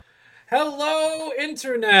Hello,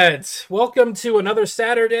 Internet! Welcome to another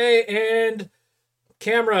Saturday and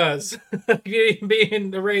cameras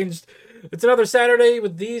being arranged. It's another Saturday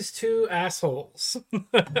with these two assholes.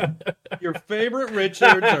 Your favorite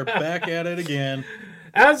Richards are back at it again.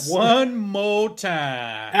 One more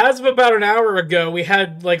time. As of about an hour ago, we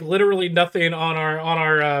had like literally nothing on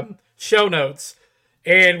our show notes.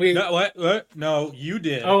 And we what? No, you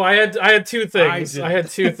did. Oh, I had two things. I had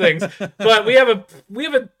two things. But we have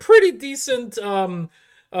a pretty decent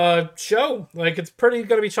show. Like it's pretty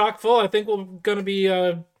gonna be chock full. I think we're gonna be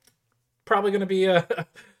probably gonna be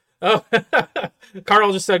oh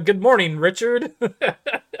Carl just said good morning, Richard.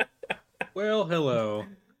 Well, hello.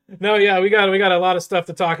 No, yeah, we got a lot of stuff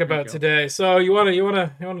to talk about today. So you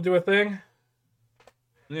wanna do a thing?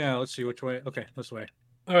 Yeah, let's see which way. Okay, this way.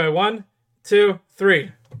 All right, 1, 2,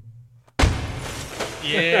 3.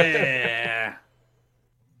 Yeah.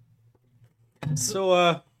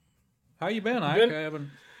 So, how you been? I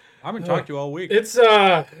haven't talked to you all week. It's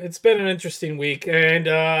been an interesting week, and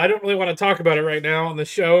I don't really want to talk about it right now on the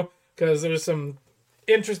show because there's some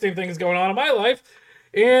interesting things going on in my life,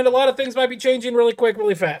 and a lot of things might be changing really quick,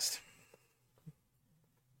 really fast.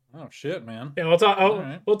 Oh shit, man! Yeah,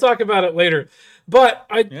 we'll talk about it later. But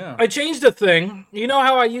I changed a thing. You know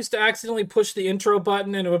how I used to accidentally push the intro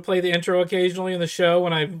button and it would play the intro occasionally in the show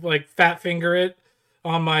when I like fat finger it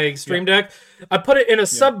on my Stream Deck? I put it in a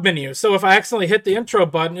sub menu. So if I accidentally hit the intro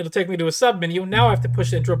button, it'll take me to a sub menu. Now I have to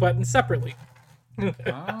push the intro button separately.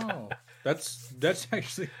 Oh, that's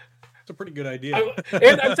actually a pretty good idea.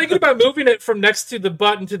 And I'm thinking about moving it from next to the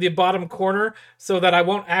button to the bottom corner so that I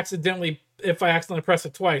won't accidentally if I accidentally press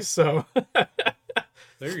it twice. So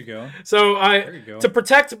there you go. So to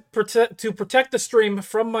protect the stream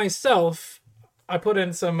from myself, I put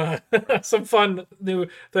in some some fun new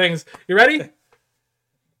things. You ready?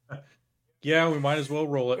 Yeah, we might as well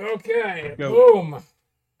roll it. Okay. Go. Boom.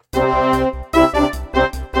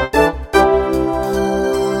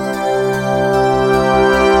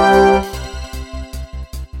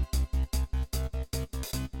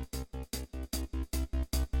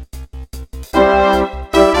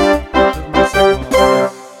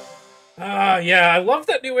 Yeah, I love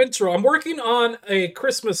that new intro. I'm working on a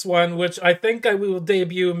Christmas one, which I think I will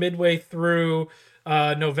debut midway through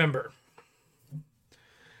November.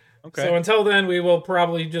 Okay. So until then, we will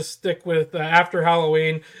probably just stick with after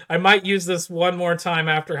Halloween. I might use this one more time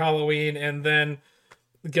after Halloween and then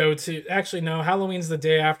go to... Actually, no, Halloween's the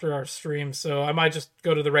day after our stream, so I might just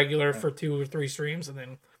go to the regular for 2 or 3 streams and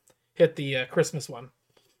then hit the Christmas one.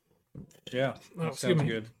 Yeah, that sounds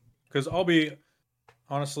good. Because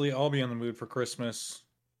honestly, I'll be in the mood for Christmas,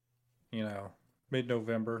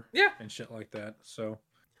 mid-November. Yeah. And shit like that. So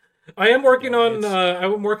I am working on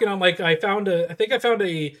like I think I found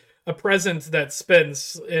a present that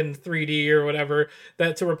spins in 3D or whatever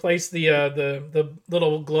that to replace the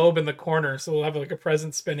little globe in the corner. So we'll have like a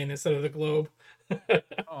present spinning instead of the globe.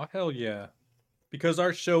 Oh, hell yeah. Because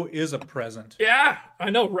our show is a present. Yeah, I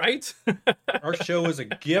know, right? Our show is a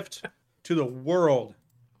gift to the world.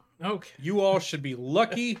 Okay. You all should be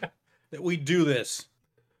lucky that we do this.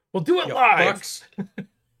 We'll do it live.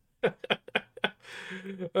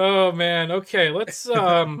 Oh man. Okay, let's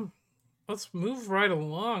move right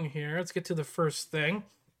along here. Let's get to the first thing.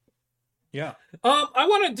 Yeah. I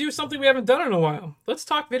want to do something we haven't done in a while. Let's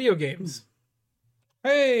talk video games.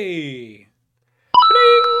 Hey.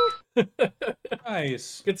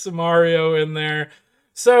 Nice. Get some Mario in there.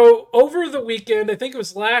 So, over the weekend, I think it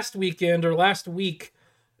was last weekend or last week,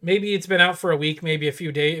 maybe it's been out for a week, maybe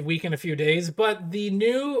a week and a few days, but the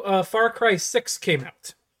new Far Cry 6 came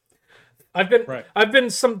out. I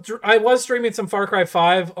was streaming some Far Cry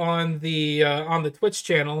 5 on the Twitch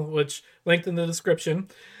channel, which linked in the description.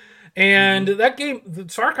 And that game,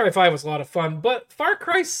 Far Cry 5 was a lot of fun, but Far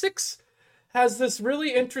Cry 6 has this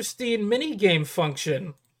really interesting mini game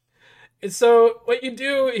function. And so what you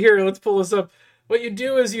do here, let's pull this up. What you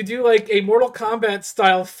do is you do like a Mortal Kombat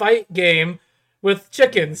style fight game with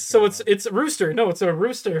chickens. So it's a rooster. No, it's a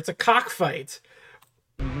rooster. It's a cockfight.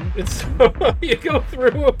 It's you go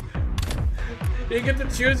through. You get to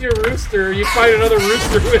choose your rooster. You fight another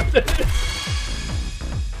rooster with it.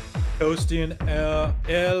 Toasting El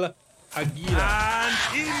Aguila. And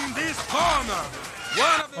in this corner,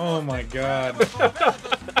 one of the oh my God.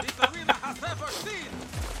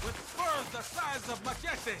 the size of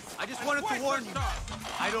Machete. I just wanted to warn you.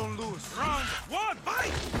 I don't lose. Round 1,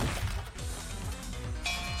 fight!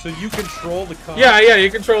 So you control the cock? Yeah, you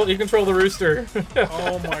control the rooster.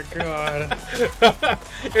 Oh my God.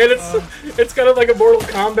 And it's kind of like a Mortal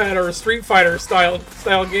Kombat or a Street Fighter style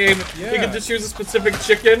game. Yeah. You can just choose a specific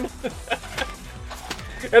chicken.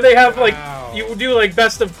 And they have like you do like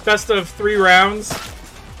best of 3 rounds.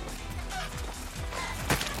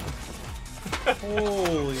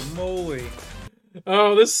 Holy moly!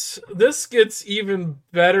 Oh, this gets even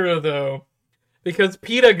better though, because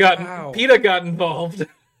PETA got involved.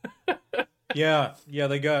 Yeah,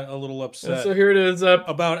 they got a little upset. And so here it is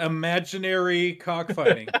about imaginary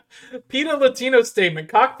cockfighting. PETA Latino statement: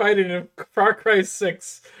 cockfighting in Far Cry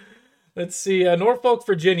 6. Let's see, Norfolk,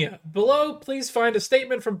 Virginia. Below, please find a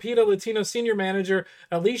statement from PETA Latino Senior Manager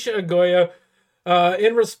Alicia Agoya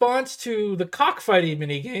in response to the cockfighting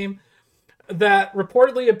minigame that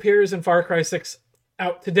reportedly appears in Far Cry 6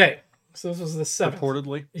 out today. So this was the 7th.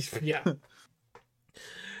 Reportedly? Yeah.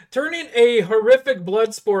 Turning a horrific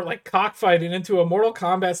blood sport like cockfighting into a Mortal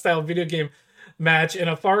Kombat-style video game match in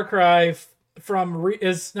a Far Cry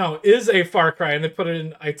is a Far Cry, and they put it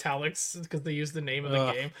in italics because they use the name of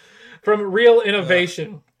the game. From Real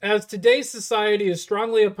Innovation. As today's society is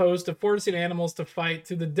strongly opposed to forcing animals to fight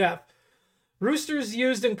to the death. Roosters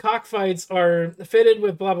used in cockfights are fitted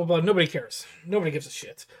with blah, blah, blah. Nobody cares. Nobody gives a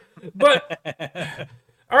shit. But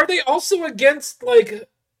are they also against, like,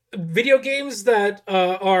 video games that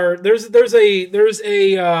are... There's a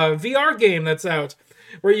VR game that's out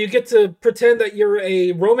where you get to pretend that you're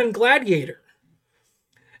a Roman gladiator.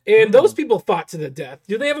 And those people fought to the death.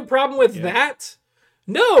 Do they have a problem with that?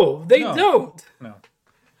 No, they don't. No.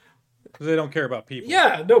 Because they don't care about people.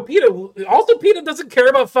 Yeah, no, PETA doesn't care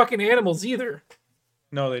about fucking animals either.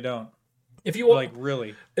 No, they don't. If you like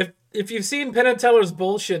really, if you've seen Penn and Teller's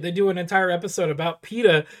bullshit, they do an entire episode about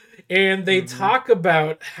PETA, and they talk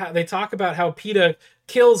about how PETA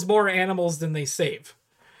kills more animals than they save.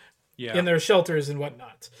 Yeah. In their shelters and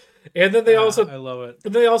whatnot. And then they I love it.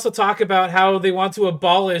 They also talk about how they want to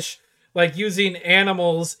abolish like using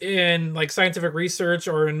animals in like scientific research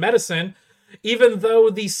or in medicine, even though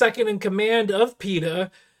the second in command of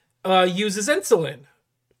PETA uses insulin,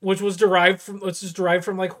 which is derived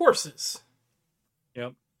from like horses.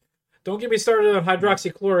 Yep. Don't get me started on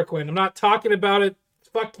hydroxychloroquine. I'm not talking about it.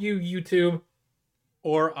 Fuck you, YouTube.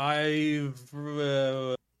 Or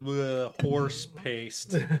horse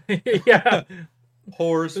paste. Yeah.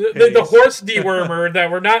 Horse the horse dewormer that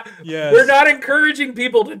we're not encouraging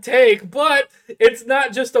people to take, but it's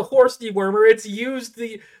not just a horse dewormer. It's used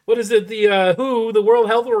the World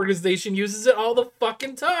Health Organization uses it all the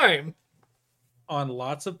fucking time. On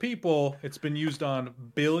lots of people. It's been used on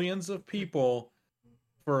billions of people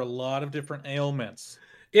for a lot of different ailments.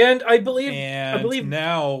 And I believe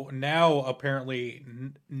now apparently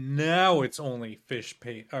now it's only fish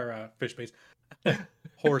paste.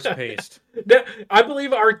 Horse paste. I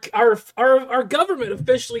believe our government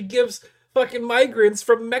officially gives fucking migrants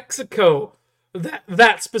from Mexico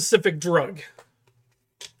that specific drug.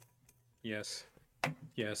 Yes.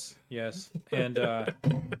 And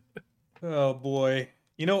oh boy.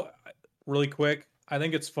 You know, really quick, I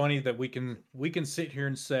think it's funny that we can sit here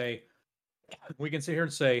and say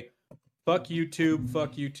fuck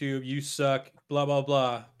YouTube, you suck, blah blah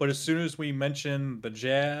blah. But as soon as we mention the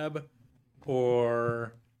jab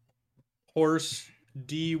or horse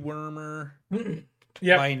dewormer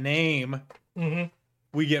by name,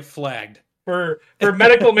 we get flagged for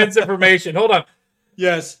medical misinformation. Hold on.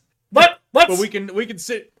 Yes, but we can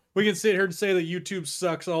sit here and say that YouTube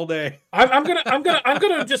sucks all day. I'm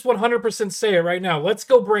gonna just 100% say it right now. Let's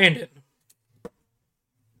go, Brandon.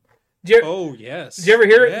 Oh yes. Did you ever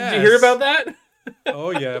hear? Yes. Did you hear about that? Oh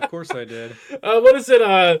yeah, of course I did. What is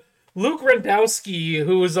it? Luke Randowski,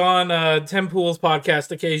 who was on Tim Pool's podcast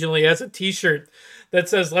occasionally, has a T-shirt that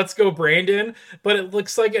says "Let's go, Brandon," but it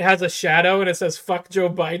looks like it has a shadow and it says "Fuck Joe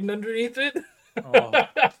Biden" underneath it. Oh,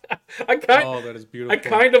 that is beautiful. I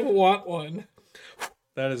kind of want one.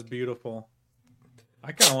 That is beautiful.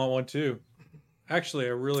 I kind of want one too. Actually,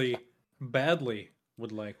 I really badly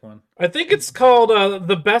would like one. I think it's called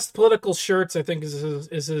the Best Political Shirts. I think is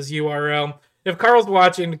his URL. If Carl's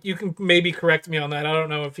watching, you can maybe correct me on that. I don't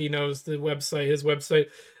know if he knows his website.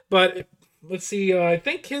 But let's see. I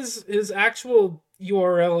think his actual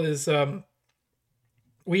URL is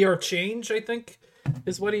We Are Change, I think,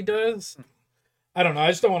 is what he does. I don't know.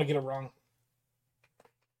 I just don't want to get it wrong.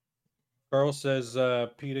 Carl says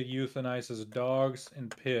PETA euthanizes dogs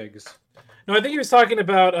and pigs. No, I think he was talking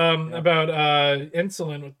about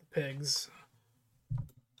insulin with the pigs.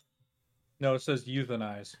 No, it says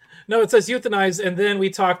euthanize. No, it says euthanize, and then we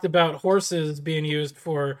talked about horses being used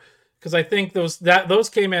for, because I think those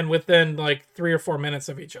came in within like 3 or 4 minutes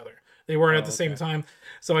of each other. They weren't at the same time,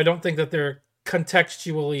 so I don't think that they're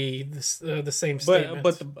contextually the same statement.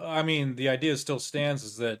 But I mean, the idea still stands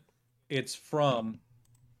is that it's from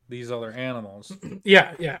these other animals.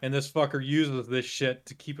 Yeah, yeah. And this fucker uses this shit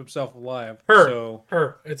to keep himself alive.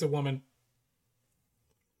 Her. It's a woman.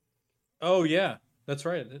 Oh, yeah. That's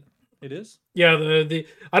right. It is? Yeah, the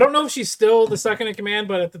I don't know if she's still the second in command,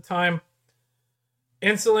 but at the time,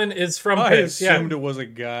 Insulin is from I his. assumed it was a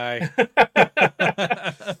guy.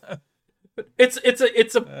 It's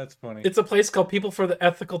a That's funny. It's a place called People for the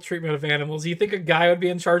Ethical Treatment of Animals. You think a guy would be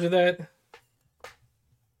in charge of that?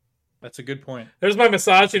 That's a good point. There's my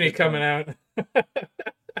misogyny coming out.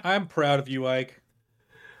 I'm proud of you, Ike.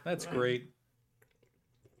 That's great.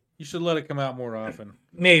 You should let it come out more often.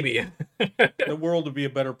 Maybe. The world would be a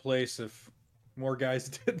better place if more guys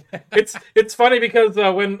did that. It's funny because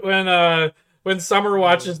when Summer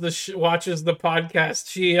watches the podcast,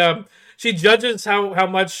 she judges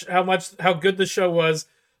how good the show was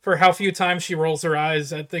for how few times she rolls her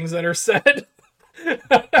eyes at things that are said.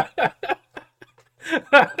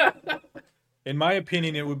 In my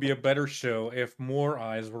opinion, it would be a better show if more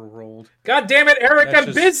eyes were rolled. God damn it, Eric!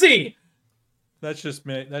 I'm busy. That's just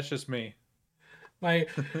me. My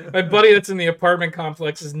buddy that's in the apartment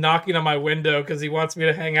complex is knocking on my window because he wants me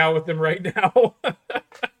to hang out with him right now.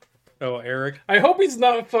 Oh, Eric. I hope he's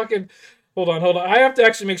not fucking. Hold on. I have to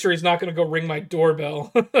actually make sure he's not going to go ring my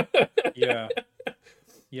doorbell. Yeah,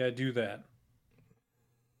 do that.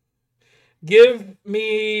 Give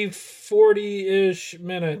me 40-ish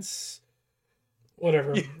minutes.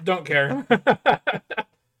 Whatever. Don't care.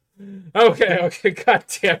 Okay. God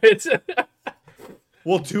damn it.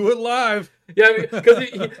 We'll do it live. Yeah, because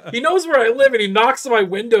he knows where I live and he knocks on my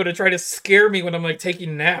window to try to scare me when I'm like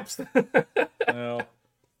taking naps. No.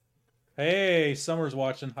 Hey, Summer's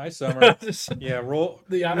watching. Hi, Summer. Yeah, roll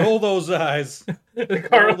those eyes.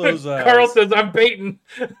 Carl says I'm baiting.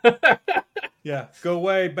 Yeah, go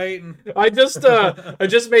away, baiting. I just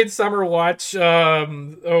made Summer watch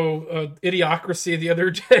Idiocracy the other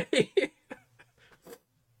day.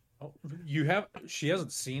 Oh, she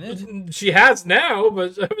hasn't seen it? She has now,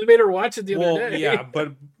 but I made her watch it the other day. Yeah,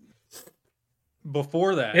 but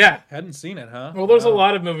before that, yeah, hadn't seen it, huh? Well, there's a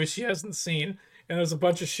lot of movies she hasn't seen, and there's a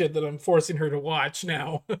bunch of shit that I'm forcing her to watch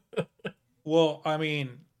now. Well, I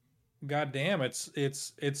mean, goddamn, it's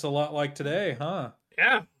a lot like today, huh?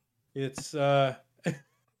 Yeah. It's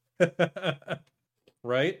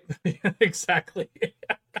right? Exactly.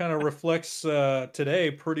 Kind of reflects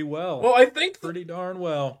today pretty well. Well, I think pretty darn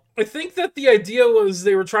well. I think that the idea was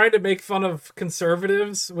they were trying to make fun of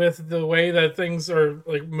conservatives with the way that things are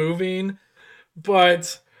like moving,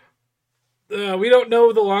 but we don't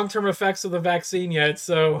know the long-term effects of the vaccine yet,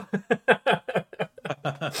 so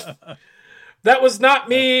that was not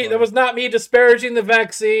me. That was not me disparaging the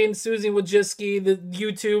vaccine, Susie Wojcicki, the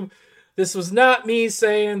YouTube. This was not me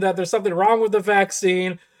saying that there's something wrong with the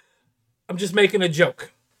vaccine. I'm just making a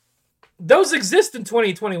joke. Those exist in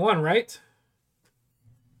 2021, right?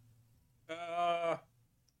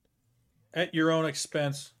 At your own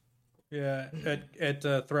expense. Yeah, at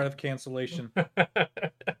threat of cancellation. But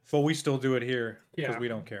we still do it here because we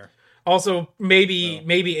don't care. Also,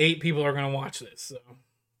 maybe 8 people are going to watch this. So.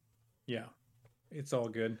 Yeah, it's all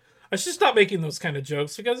good. I should stop making those kind of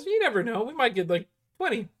jokes because you never know. We might get like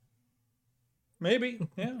 20. Maybe,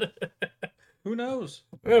 yeah. Who knows?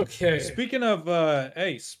 Okay. Speaking of,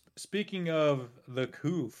 speaking of the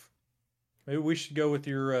Coof, maybe we should go with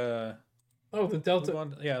your. The Delta.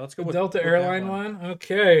 Yeah, let's go the with Delta Airline one.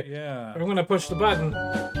 Okay. Yeah. I'm gonna push the button.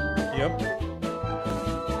 Yep.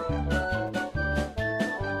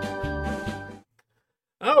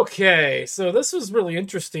 Okay, so this was really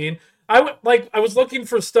interesting. I was looking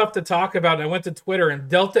for stuff to talk about, and I went to Twitter, and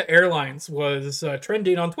Delta Airlines was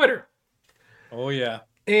trending on Twitter. Oh yeah.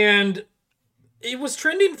 And it was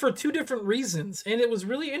trending for 2 different reasons, and it was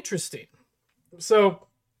really interesting. So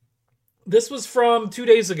this was from 2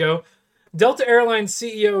 days ago. Delta Airlines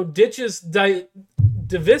CEO ditches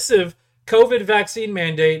divisive COVID vaccine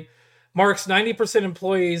mandate, marks 90%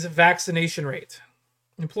 employee vaccination rate.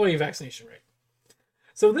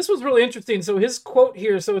 So this was really interesting. So his quote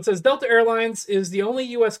here, so it says, Delta Airlines is the only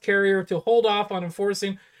U.S. carrier to hold off on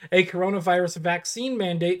enforcing a coronavirus vaccine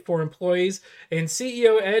mandate for employees, and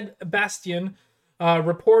CEO Ed Bastian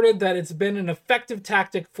reported that it's been an effective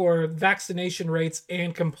tactic for vaccination rates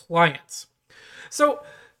and compliance. So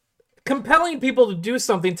compelling people to do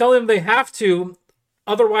something, telling them they have to,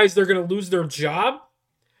 otherwise they're going to lose their job,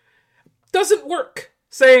 doesn't work.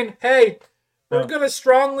 Saying, hey, we're going to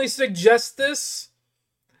strongly suggest this,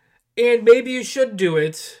 and maybe you should do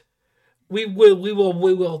it. We will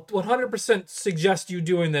 100% suggest you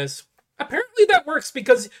doing this. Apparently that works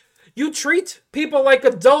because you treat people like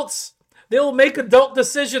adults. They'll make adult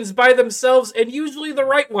decisions by themselves, and usually the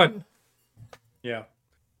right one. Yeah.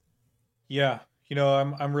 Yeah,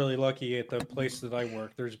 I'm really lucky at the place that I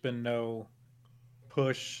work. There's been no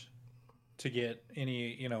push to get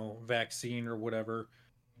any, vaccine or whatever.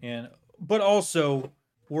 And but also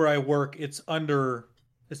where I work, it's under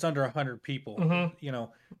 100 people. Hmm.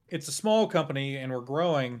 It's a small company and we're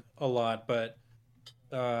growing a lot, but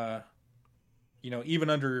even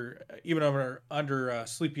under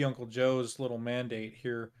Sleepy Uncle Joe's little mandate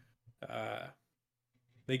here, uh,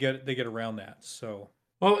 they get around that. So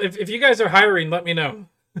Well, if you guys are hiring, let me know.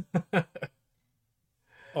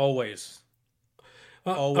 always,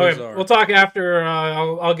 always Okay, we'll are. talk after.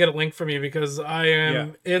 I'll get a link from you because I Yeah,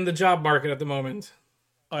 am in the job market at the moment.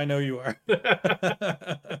 I know you are.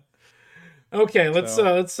 Okay, So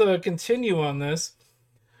let's continue on this.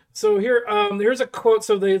 So here's a quote.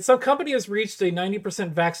 So some company has reached a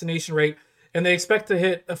 90% vaccination rate, and they expect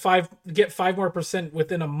to get 5 more%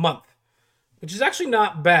 within a month, which is actually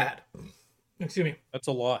not bad. Excuse me. that's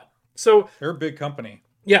a lot. So They're a big company.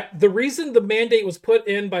 yeah, the reason the mandate was put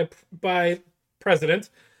in by president,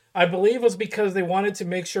 I believe, was because they wanted to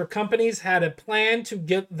make sure companies had a plan to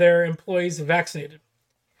get their employees vaccinated.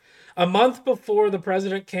 A month before the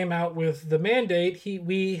president came out with the mandate,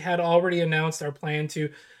 we had already announced our plan to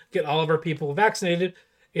get all of our people vaccinated,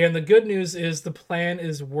 and the good news is the plan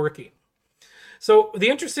is working. So the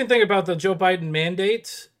interesting thing about the Joe Biden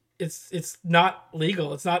mandate, it's not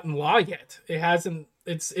legal. It's not in law yet. It hasn't.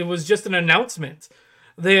 It was just an announcement.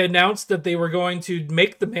 They announced that they were going to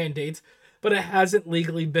make the mandate, but it hasn't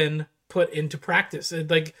legally been put into practice.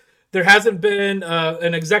 There hasn't been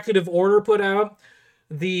an executive order put out.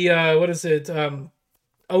 The what is it?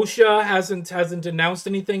 OSHA hasn't announced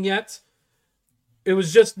anything yet. It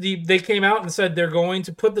was just they came out and said they're going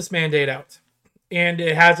to put this mandate out, and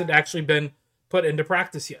it hasn't actually been put into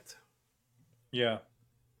practice yet. Yeah.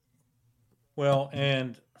 Well,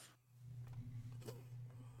 and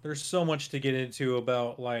there's so much to get into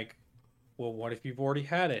about like, well, what if you've already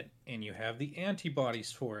had it and you have the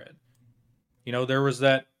antibodies for it? There was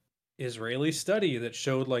that Israeli study that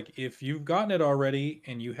showed like if you've gotten it already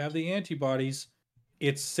and you have the antibodies,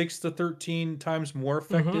 it's 6 to 13 times more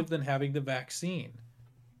Mm-hmm. effective than having the vaccine.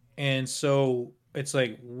 And so it's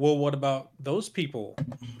like, well, what about those people?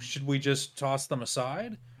 Should we just toss them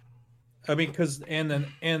aside? I mean, because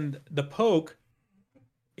and the poke,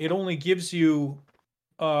 it only gives you,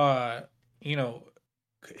 uh, you know,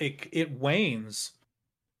 it wanes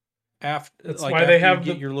after That's like why they after you have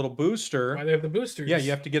get your little booster. the Yeah, you boosters.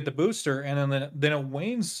 have to get the booster, and then it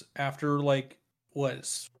wanes after like what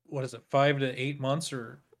is it, 5 to 8 months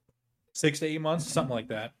or 6 to 8 months, something like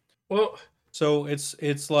that. Well, So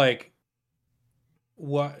it's like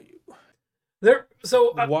what there.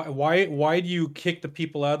 So why do you kick the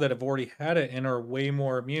people out that have already had it and are way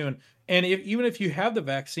more immune? And even if you have the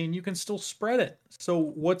vaccine, you can still spread it. So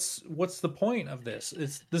what's the point of this?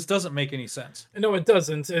 This doesn't make any sense. no, it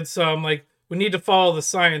doesn't. It's like we need to follow the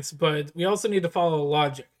science, but we also need to follow the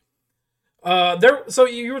logic. There. So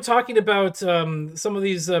you were talking about some of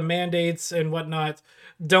these mandates and whatnot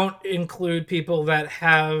don't include people that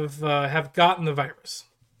have gotten the virus.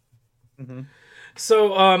 Hmm.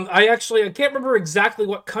 So I can't remember exactly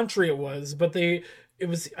what country it was, but it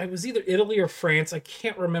was either Italy or France. I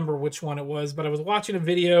can't remember which one it was, but I was watching a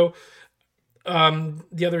video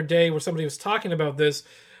the other day where somebody was talking about this,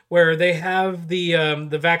 where they have the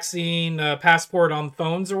vaccine passport on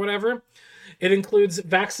phones or whatever. It includes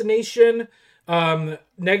vaccination,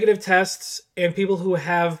 negative tests, and people who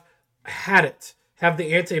have had it have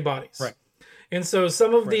the antibodies. Right. And so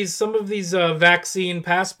some of Right. these vaccine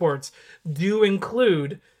passports do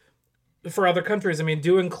include, for other countries, I mean,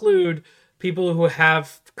 do include people who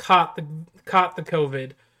have caught the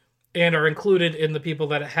COVID and are included in the people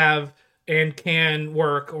that have and can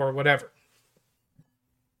work or whatever.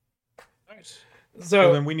 Nice. Well,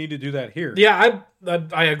 So then we need to do that here. yeah,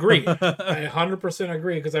 I agree. I 100%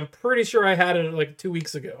 agree because I'm pretty sure I had it like 2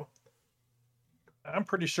 weeks ago. I'm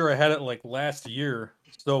pretty sure I had it like last year.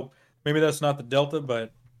 So maybe that's not the Delta,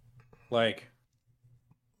 but like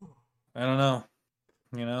I don't know.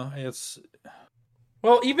 It's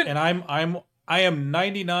Well, even and I am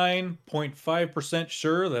 99.5%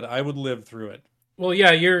 sure that I would live through it. well,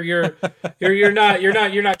 yeah, you're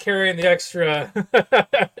not carrying the extra.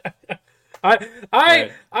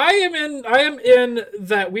 Right. I am in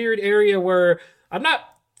that weird area where I'm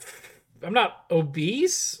not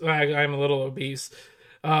obese. I'm a little obese,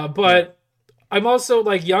 Yeah. but I'm also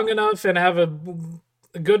like young enough and have a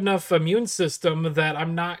good enough immune system that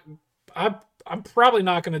I'm probably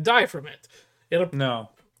not going to die from it. It'll No.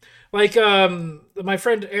 like my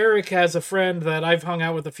friend Eric has a friend that I've hung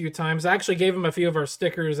out with a few times. I actually gave him a few of our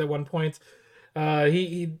stickers at one point.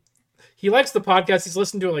 He he likes the podcast. He's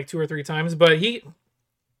listened to it like 2 or 3 times, but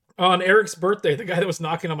on Eric's birthday, the guy that was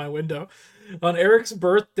knocking on my window, on Eric's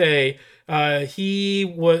birthday, he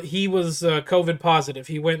was COVID positive.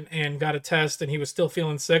 He went and got a test, and he was still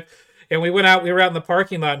feeling sick. And we were out in the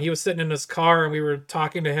parking lot, and he was sitting in his car, and we were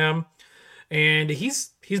talking to him. And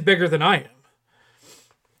he's bigger than I am.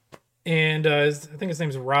 And I think his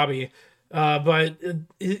name's Robbie. But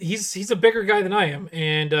he's a bigger guy than I am,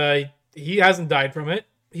 and he hasn't died from it.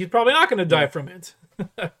 He's probably not going to die from it.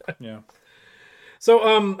 Yeah. So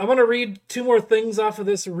I want to read 2 more things off of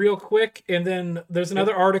this real quick, and then there's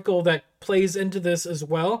another article that plays into this as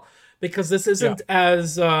well, because this isn't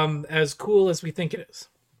as cool as we think it is.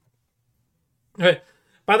 Okay.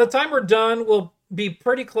 By the time we're done, we'll be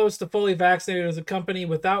pretty close to fully vaccinated as a company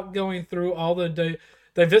without going through all the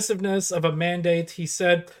divisiveness of a mandate, he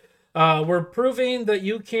said. We're proving that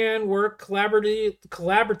you can work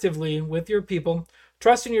collaboratively with your people,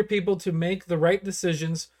 trusting your people to make the right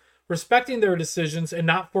decisions, respecting their decisions, and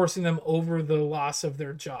not forcing them over the loss of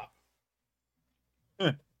their job.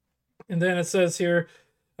 And then it says here,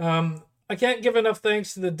 I can't give enough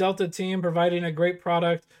thanks to the Delta team providing a great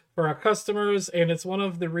product for our customers, and it's one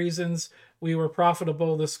of the reasons we were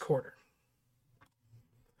profitable this quarter.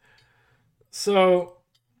 So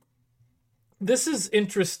this is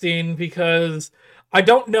interesting because I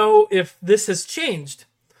don't know if this has changed,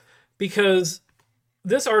 because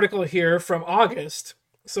this article here from August,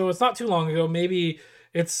 so it's not too long ago, maybe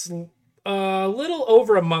it's a little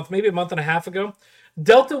over a month, maybe a month and a half ago,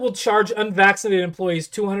 Delta will charge unvaccinated employees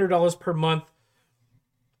 $200 per month.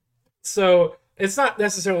 So it's not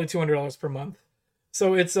necessarily $200 per month.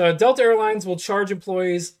 So it's Delta Airlines will charge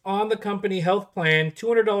employees on the company health plan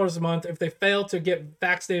 $200 a month if they fail to get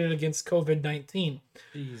vaccinated against COVID-19.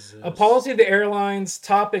 Jesus. A policy the airline's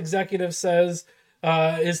top executive says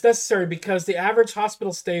is necessary because the average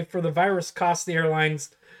hospital stay for the virus costs the airlines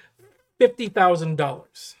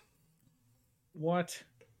 $50,000. What?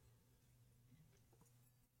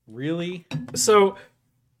 Really? So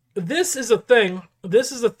this is a thing.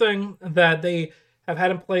 This is a thing that they have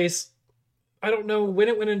had in place. I don't know when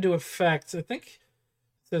it went into effect. I think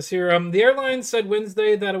it says here, the airline said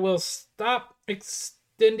Wednesday that it will stop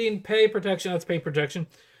extending pay protection, that's pay protection,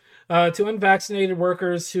 to unvaccinated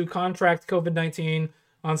workers who contract COVID-19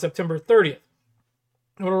 on September 30th.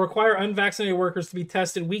 It will require unvaccinated workers to be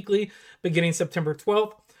tested weekly beginning September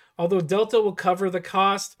 12th. Although Delta will cover the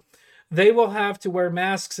cost, they will have to wear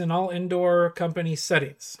masks in all indoor company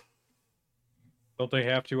settings. Don't they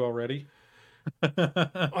have to already?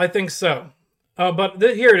 I think so. But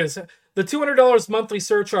here it is. The $200 monthly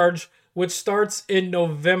surcharge, which starts in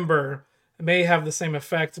November, may have the same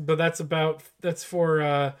effect, but that's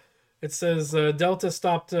for, it says Delta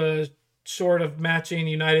stopped short of matching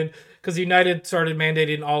United, because United started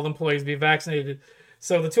mandating all employees be vaccinated.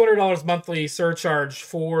 So the $200 monthly surcharge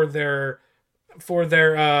for their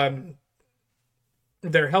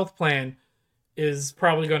health plan is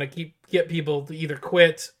probably going to get people to either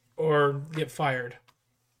quit or get fired.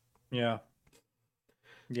 Yeah.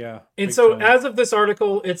 Yeah. And so as of this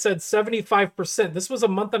article, it said 75%. This was a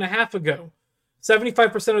month and a half ago.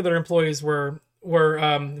 75% of their employees were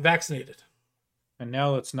vaccinated. And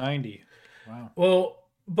now it's 90. Wow. Well,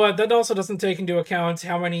 but that also doesn't take into account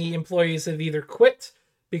how many employees have either quit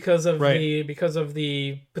because of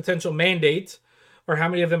the potential mandate, or how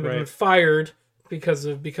many of them have been fired because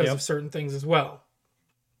of certain things as well.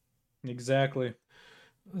 Exactly.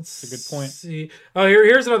 That's a good point. See. Oh,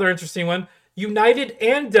 here's another interesting one. United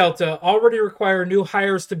and Delta already require new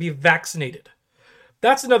hires to be vaccinated.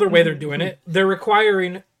 That's another way they're doing it. They're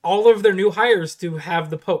requiring all of their new hires to have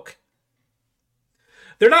the poke.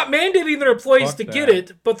 They're not mandating their employees to get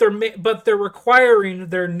it, but they're requiring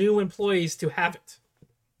their new employees to have it.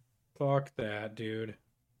 Fuck that, dude.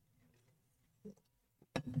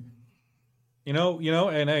 You know,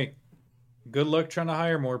 and hey, good luck trying to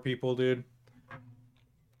hire more people, dude.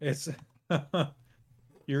 It's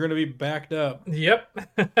you're gonna be backed up.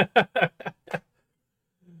 Yep.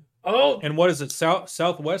 Oh, and what is it?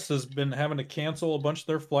 Southwest has been having to cancel a bunch of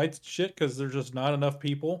their flights and shit because there's just not enough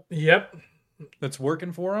people. Yep. That's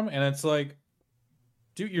working for them, and it's like,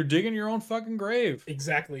 dude, you're digging your own fucking grave.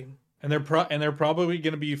 Exactly. And they're probably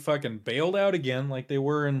gonna be fucking bailed out again, like they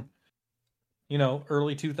were in,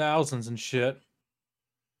 early 2000s and shit.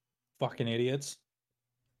 Fucking idiots.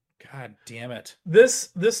 God damn it.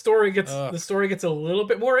 This story gets a little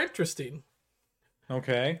bit more interesting.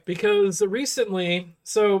 Okay. Because recently,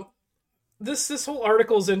 so this whole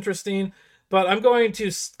article is interesting, but I'm going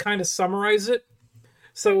to kind of summarize it.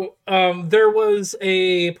 So there was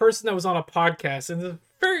a person that was on a podcast, and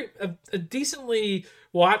a decently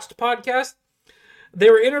watched podcast. They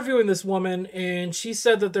were interviewing this woman, and she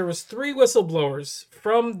said that there was 3 whistleblowers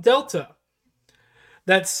from Delta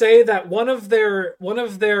that say that one of their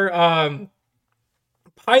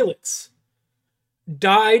pilots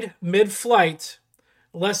died mid-flight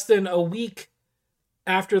less than a week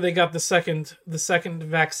after they got the second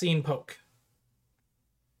vaccine poke.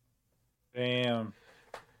 Damn.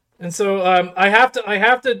 And so I have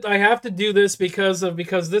to do this because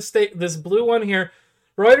this blue one here,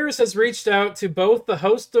 Reuters has reached out to both the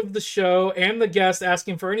host of the show and the guest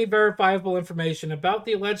asking for any verifiable information about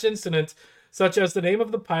the alleged incident, such as the name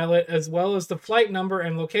of the pilot, as well as the flight number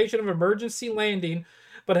and location of emergency landing,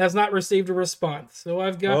 but has not received a response. So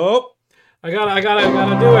I gotta do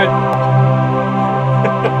it.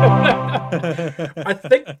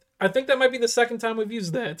 I think that might be the second time we've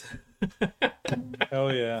used that.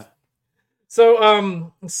 Hell yeah.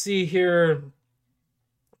 So let's see here.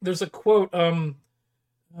 There's a quote.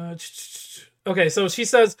 Okay, so she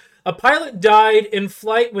says a pilot died in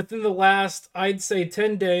flight within the last, I'd say,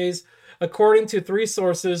 10 days, according to 3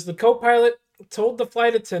 sources. The co-pilot told the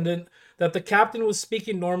flight attendant that the captain was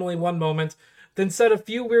speaking normally one moment, then said a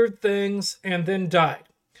few weird things, and then died.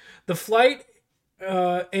 The flight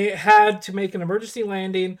had to make an emergency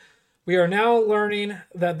landing. We are now learning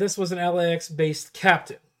that this was an LAX-based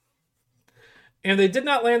captain. And they did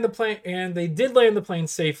land the plane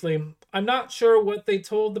safely. I'm not sure what they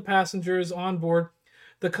told the passengers on board.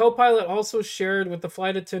 The co-pilot also shared with the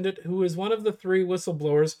flight attendant, who is one of the 3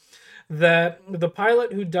 whistleblowers, that the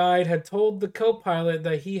pilot who died had told the co-pilot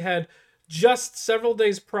that he had just several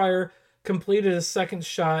days prior completed a second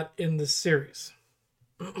shot in the series.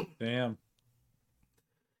 Damn.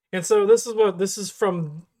 And so this is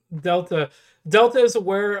from Delta. Delta is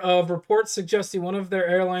aware of reports suggesting one of their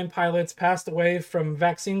airline pilots passed away from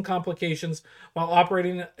vaccine complications while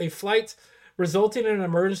operating a flight, resulting in an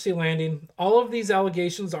emergency landing. All of these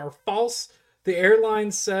allegations are false, the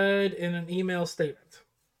airline said in an email statement.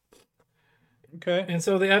 Okay. And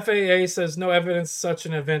so the FAA says no evidence such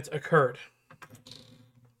an event occurred.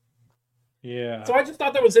 Yeah. So I just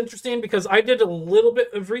thought that was interesting because I did a little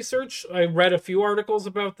bit of research. I read a few articles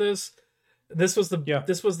about this. This was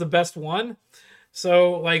the best one.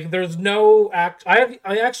 So like there's no I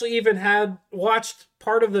actually even had watched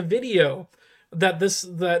part of the video that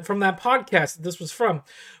from that podcast this was from,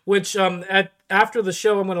 which after the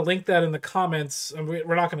show I'm going to link that in the comments.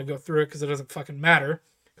 We're not going to go through it because it doesn't fucking matter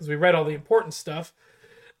because we read all the important stuff.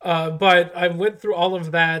 But I went through all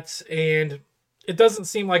of that and it doesn't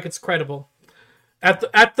seem like it's credible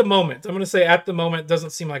at the moment. I'm going to say at the moment it doesn't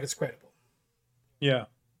seem like it's credible. Yeah.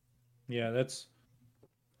 Yeah,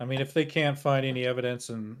 I mean, if they can't find any evidence,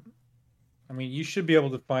 and I mean, you should be able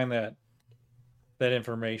to find that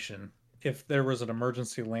information if there was an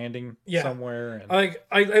emergency landing somewhere. And, like,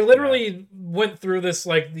 I literally went through this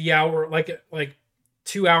like the hour, like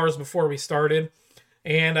 2 hours before we started,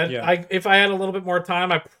 and I if I had a little bit more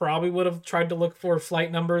time, I probably would have tried to look for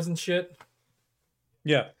flight numbers and shit.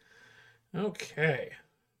 Yeah. Okay,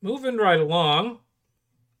 moving right along.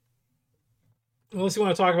 Unless you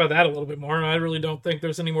want to talk about that a little bit more, I really don't think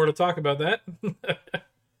there's any more to talk about that.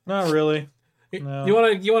 Not really. No. You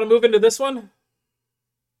want to move into this one?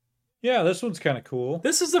 Yeah, this one's kind of cool.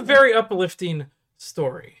 This is a very uplifting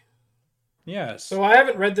story. Yes. So I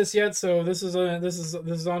haven't read this yet, so this is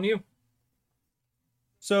on you.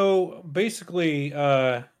 So basically,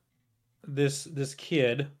 this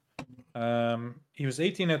kid, he was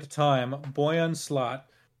 18 at the time, Boyan Slat,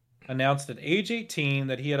 announced at age 18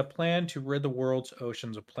 that he had a plan to rid the world's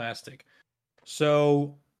oceans of plastic.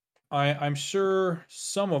 So I'm sure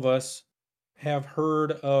some of us have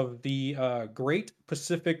heard of the Great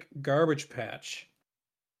Pacific Garbage Patch.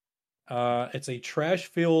 It's a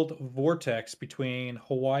trash-filled vortex between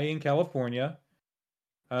Hawaii and California.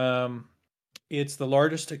 It's the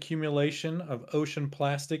largest accumulation of ocean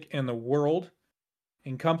plastic in the world,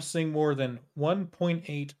 encompassing more than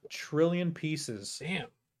 1.8 trillion pieces. Damn.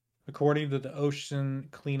 According to the ocean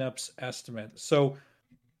cleanup's estimate. So,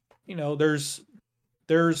 you know, there's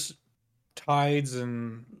tides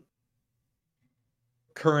and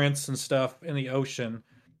currents and stuff in the ocean,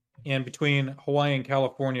 and between Hawaii and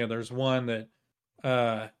California, there's one that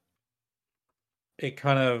it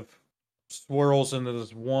kind of swirls into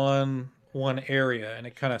this one area, and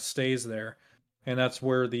it kind of stays there, and that's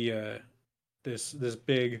where the this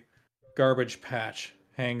big garbage patch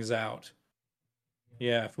hangs out.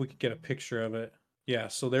 Yeah, if we could get a picture of it. Yeah,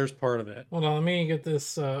 so there's part of it. Hold on, let me get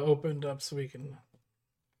this opened up so we can...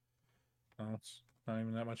 Oh, it's not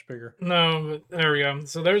even that much bigger. No, but there we go.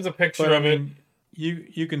 So there's a picture of it.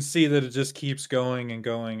 You can see that it just keeps going and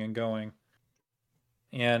going and going.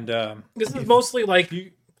 And This is mostly like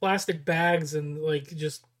you, plastic bags and like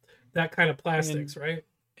just that kind of plastics, right?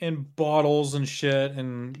 and bottles and shit,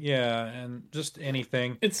 and yeah, and just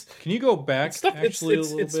anything. It's Can you go back stuff. actually a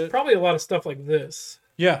little It's bit? probably a lot of stuff like this.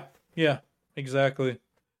 Yeah, yeah, exactly.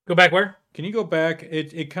 Go back where? Can you go back?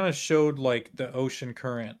 It kind of showed like the ocean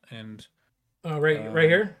current and Right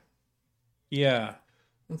here. yeah.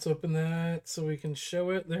 Let's open that so we can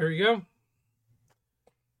show it. There we go.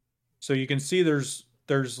 So you can see there's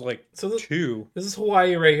like So this is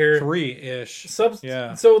Hawaii right here. 3-ish.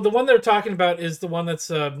 Yeah. So the one they're talking about is the one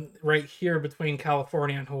that's right here between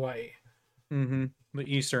California and Hawaii. Mm-hmm. The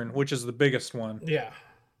eastern, which is the biggest one. Yeah.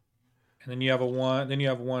 And then you have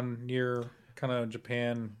one near kind of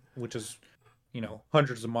Japan, which is,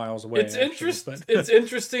 hundreds of miles away. It's interesting. It's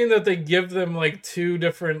interesting that they give them like two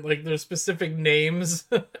different, like their specific names,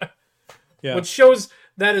 Yeah. which shows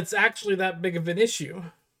that it's actually that big of an issue.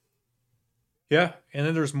 Yeah, and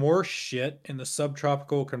then there's more shit in the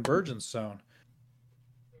subtropical convergence zone.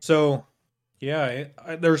 So, yeah,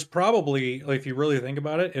 there's probably, like, if you really think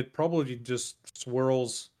about it, it probably just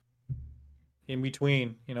swirls in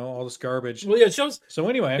between, all this garbage. Well, yeah, it shows. So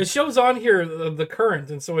anyway, It shows on here the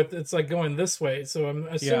current, and so it's like going this way. So I'm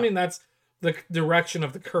assuming that's the direction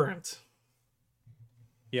of the current.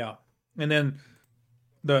 yeah, and then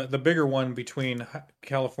the bigger one between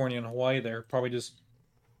California and Hawaii, there probably just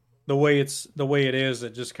the way it is,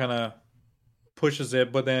 it just kind of pushes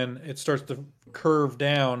it, but then it starts to curve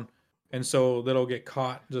down, and so that'll get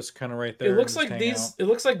caught just kind of right there. It looks like these. It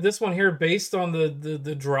looks like this one here, based on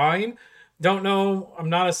the drawing. Don't know. I'm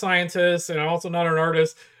not a scientist, and I'm also not an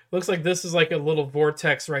artist. Looks like this is like a little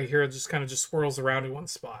vortex right here. It just kind of just swirls around in one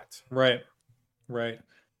spot. Right.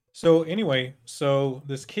 So anyway,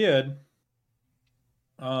 this kid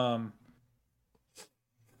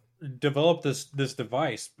developed this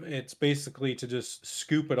device. It's basically to just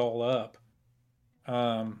scoop it all up.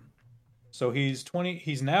 So he's 20.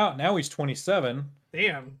 He's now he's 27.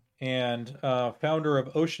 Damn. And founder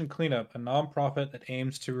of Ocean Cleanup, a nonprofit that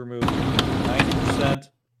aims to remove 90%.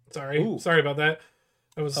 Sorry about that.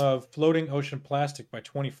 I was of floating ocean plastic by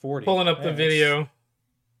 2040. Pulling up the video.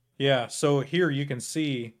 Yeah, so here you can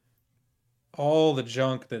see all the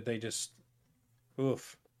junk that they just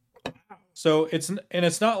oof. So it's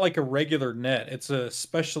not like a regular net. It's a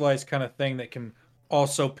specialized kind of thing that can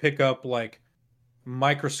also pick up like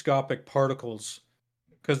microscopic particles,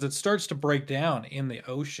 because it starts to break down in the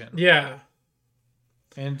ocean. Yeah.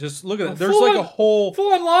 And just look at it. There's like a whole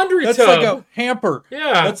full-on laundry tub. That's like a hamper.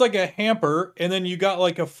 Yeah. That's like a hamper. And then you got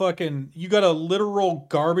like you got a literal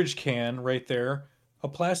garbage can right there. A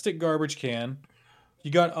plastic garbage can.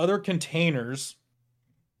 You got other containers.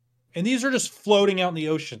 And these are just floating out in the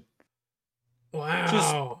ocean.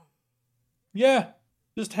 Wow.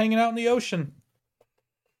 Just hanging out in the ocean.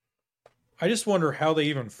 I just wonder how they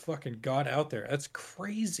even fucking got out there. That's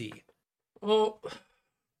crazy. Well,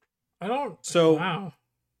 I don't. So, wow.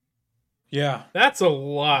 Yeah, that's a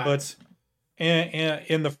lot. But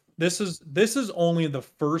this is only the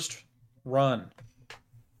first run.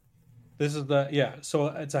 This is so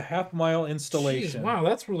it's a half-mile installation. Jeez, wow,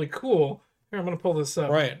 that's really cool. Here, I'm gonna pull this up.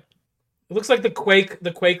 Right. It looks like the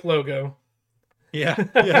Quake logo.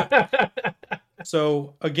 Yeah.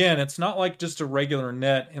 So again, it's not like just a regular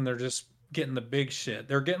net and they're just getting the big shit.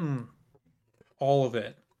 They're getting all of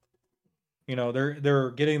it.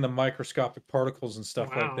 They're getting the microscopic particles and stuff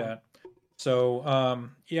like that. So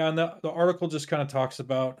and the article just kind of talks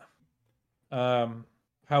about how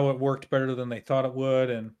it worked better than they thought it would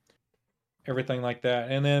and everything like that.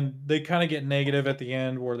 And then they kind of get negative at the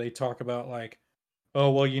end where they talk about like, oh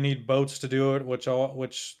well, you need boats to do it, which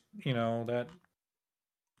that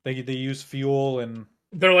they use fuel and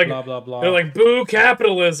they're like blah blah blah. They're like, boo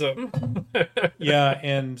capitalism. Yeah,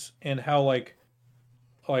 and how like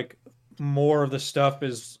more of the stuff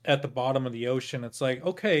is at the bottom of the ocean. It's like,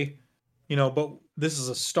 okay, but this is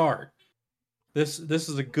a start. This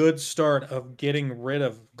is a good start of getting rid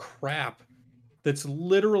of crap that's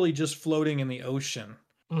literally just floating in the ocean.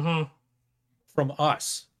 Mm-hmm. From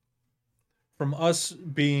us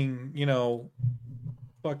being,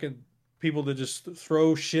 fucking people that just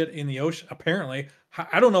throw shit in the ocean. Apparently,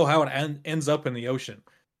 I don't know how it ends up in the ocean,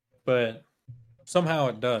 but somehow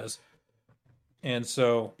it does. And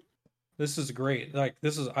so this is great. Like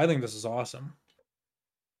I think this is awesome.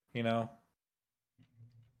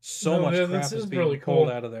 So much crap is being really pulled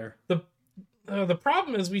out of there. The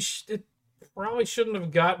problem is it probably shouldn't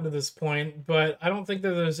have gotten to this point, but I don't think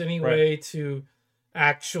that there's any way to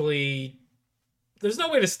actually. There's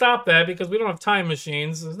no way to stop that because we don't have time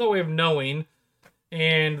machines. There's no way of knowing.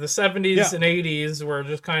 And the 70s and 80s were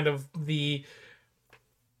just kind of the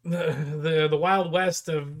the Wild West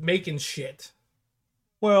of making shit.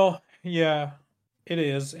 Well, yeah, it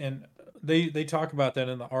is, and they talk about that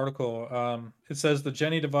in the article. It says the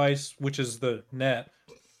Jenny device, which is the net,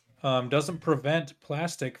 doesn't prevent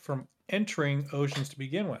plastic from entering oceans to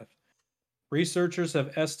begin with. Researchers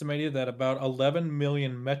have estimated that about 11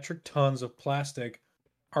 million metric tons of plastic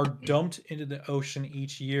are dumped into the ocean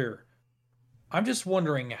each year. I'm just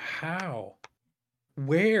wondering how,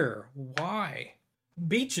 where, why.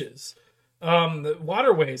 Beaches, the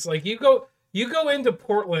waterways. Like you go into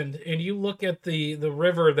Portland and you look at the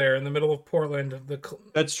river there in the middle of Portland.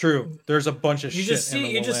 That's true. There's a bunch of You shit just in the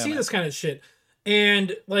see Willamette. this kind of shit,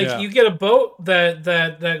 and like Yeah. you get a boat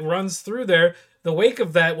that runs through there. The wake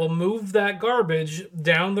of that will move that garbage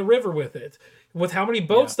down the river with it. With how many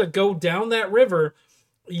boats that go down that river,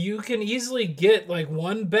 you can easily get like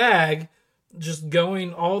one bag just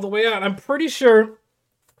going all the way out. I'm pretty sure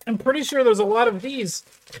there's a lot of these.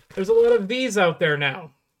 There's a lot of these out there now.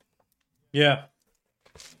 Yeah.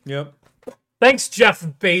 Yep. Thanks, Jeff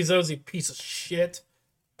Bezos, you piece of shit.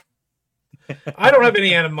 I don't have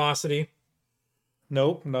any animosity.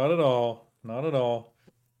 Nope, not at all. Not at all.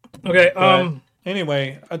 Okay, But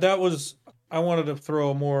anyway, that was I wanted to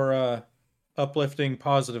throw a more uplifting,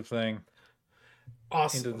 positive thing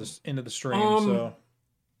awesome. into the stream. So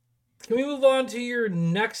Can we move on to your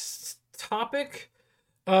next topic?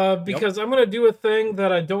 Because I'm gonna do a thing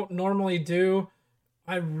that I don't normally do.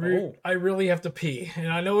 I really have to pee, and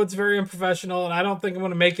I know it's very unprofessional, and I don't think I'm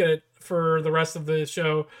gonna make it for the rest of the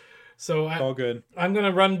show. So all good. I'm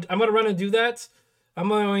gonna run and do that. I'm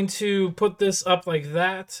going to put this up like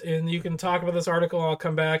that, and you can talk about this article. I'll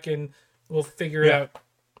come back and we'll figure it out.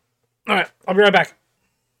 All right, I'll be right back.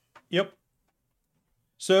 Yep.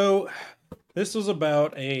 So this was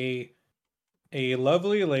about a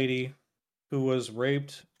lovely lady who was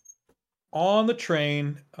raped on the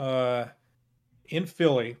train in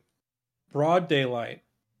Philly, broad daylight,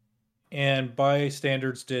 and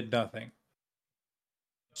bystanders did nothing.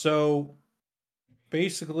 So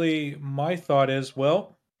basically, my thought is,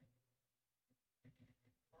 well,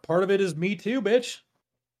 part of it is me too, bitch.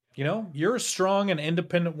 You know, you're a strong and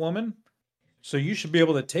independent woman, so you should be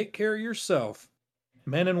able to take care of yourself.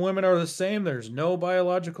 Men and women are the same. There's no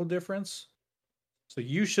biological difference. So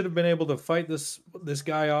you should have been able to fight this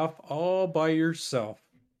guy off all by yourself.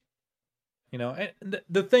 You know, and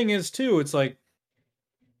the thing is too, it's like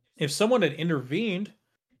if someone had intervened,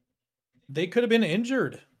 they could have been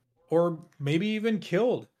injured or maybe even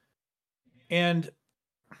killed. And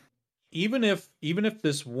even if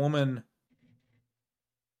this woman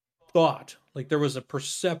thought, like there was a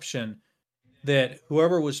perception that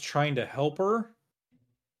whoever was trying to help her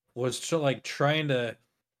was trying to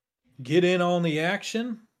get in on the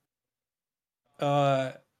action,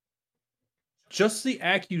 just the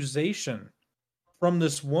accusation from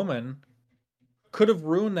this woman could have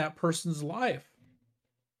ruined that person's life.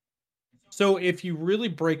 So if you really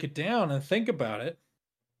break it down and think about it,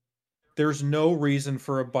 there's no reason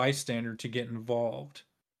for a bystander to get involved.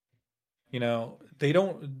 You know,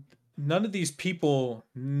 none of these people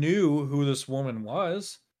knew who this woman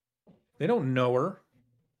was. They don't know her.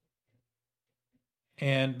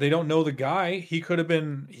 And they don't know the guy. He could have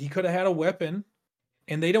had a weapon,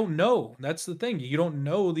 and they don't know. That's the thing. You don't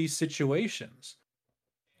know these situations.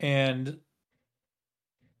 And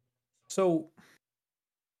so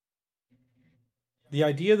the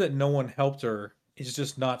idea that no one helped her is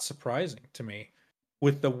just not surprising to me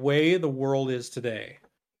with the way the world is today.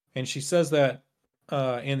 And she says that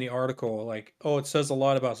in the article, like, oh, it says a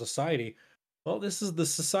lot about society. Well, this is the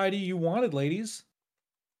society you wanted, ladies.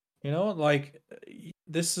 You know, like,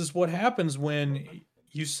 this is what happens when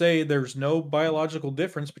you say there's no biological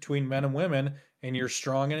difference between men and women and you're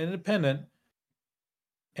strong and independent,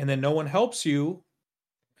 and then no one helps you.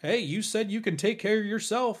 Hey, you said you can take care of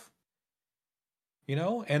yourself. You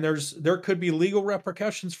know, and there could be legal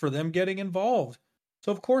repercussions for them getting involved.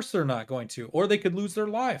 So of course they're not going to, or they could lose their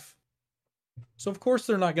life. So of course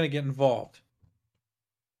they're not going to get involved.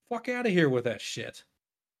 Fuck out of here with that shit.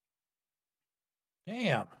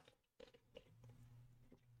 Damn.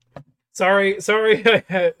 Sorry,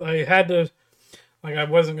 I had to, like, I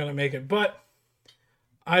wasn't gonna make it, but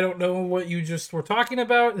I don't know what you just were talking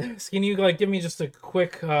about. Can you like give me just a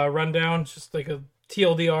quick rundown, just like a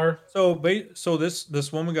TLDR? So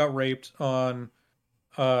this woman got raped on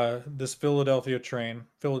this Philly train,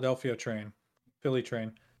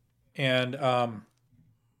 and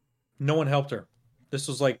no one helped her. This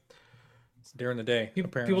was like during the day.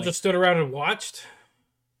 Apparently, People just stood around and watched.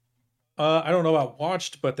 I don't know about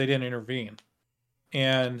watched, but they didn't intervene.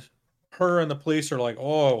 And her and the police are like,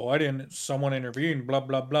 oh, why didn't someone intervene? Blah,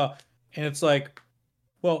 blah, blah. And it's like,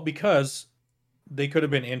 well, because they could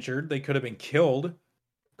have been injured. They could have been killed.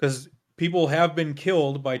 Because people have been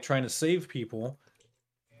killed by trying to save people.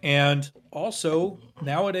 And also,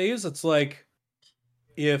 nowadays, it's like,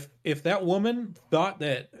 if that woman thought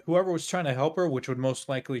that whoever was trying to help her, which would most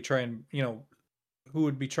likely try and, who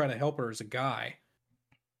would be trying to help her is a guy.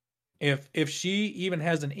 If she even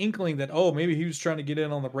has an inkling that, oh, maybe he was trying to get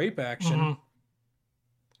in on the rape action,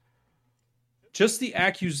 just the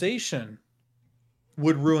accusation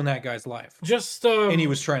would ruin that guy's life. And he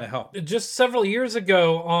was trying to help. Just several years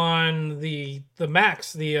ago on the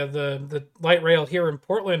Max, the light rail here in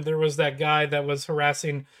Portland, there was that guy that was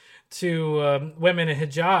harassing two women in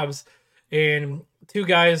hijabs, and two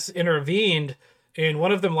guys intervened, and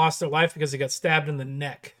one of them lost their life because he got stabbed in the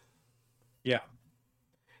neck.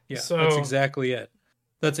 Yeah, so, that's exactly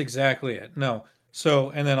it. No. So,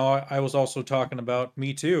 and then I was also talking about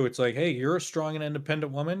Me Too. It's like, hey, you're a strong and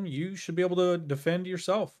independent woman. You should be able to defend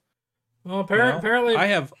yourself. Well, apparently, I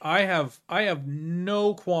have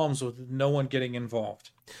no qualms with no one getting involved.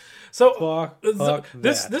 So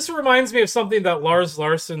this reminds me of something that Lars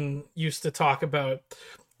Larson used to talk about.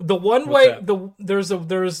 The one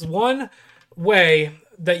there's one way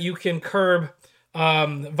that you can curb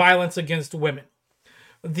violence against women.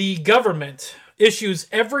 The government issues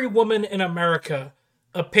every woman in America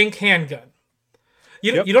a pink handgun.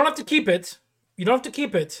 You don't have to keep it. You don't have to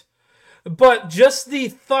keep it. But just the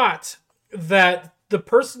thought that the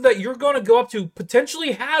person that you're going to go up to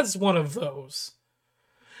potentially has one of those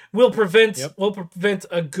will prevent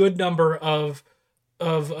a good number of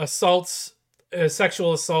assaults,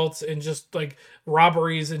 sexual assaults, and just like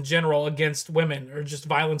robberies in general against women, or just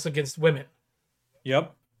violence against women.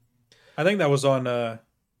 Yep. I think that was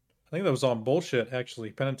on Bullshit,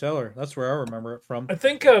 actually. Penn and Teller. That's where I remember it from. I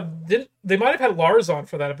think they might have had Lars on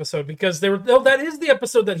for that episode, because that is the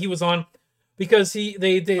episode that he was on, because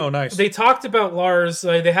they talked about Lars.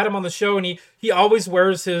 They had him on the show, and he always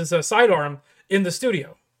wears his sidearm in the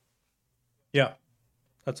studio. Yeah,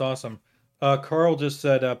 that's awesome. Carl just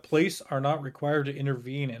said, police are not required to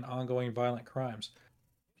intervene in ongoing violent crimes.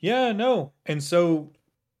 Yeah, no. And so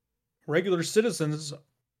regular citizens,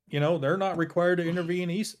 they're not required to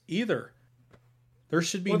intervene either. There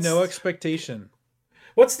should be no expectation.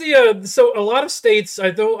 What's the so a lot of states,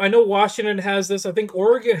 I know Washington has this, I think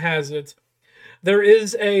Oregon has it. There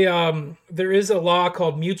is a law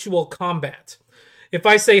called mutual combat. If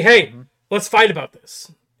I say, "Hey, let's fight about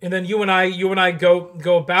this," and then you and I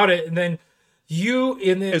go about it, and then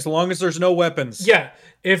as long as there's no weapons. Yeah.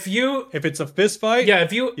 If it's a fist fight,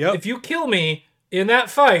 if you kill me in that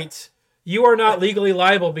fight, you are not legally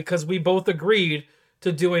liable because we both agreed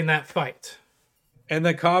to doing that fight. And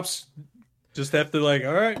the cops just have to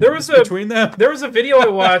all right. Between them. There was a video I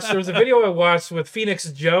watched with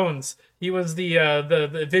Phoenix Jones. He was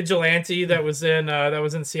the vigilante that was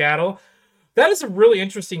in Seattle. That is a really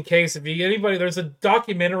interesting case. There's a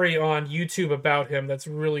documentary on YouTube about him that's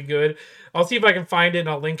really good. I'll see if I can find it and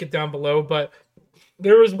I'll link it down below. But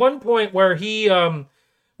there was one point where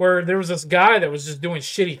where there was this guy that was just doing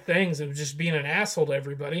shitty things and just being an asshole to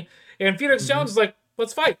everybody. And Phoenix Jones is like,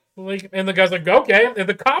 let's fight. And the guy's like, okay. And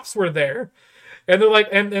the cops were there. And they're like,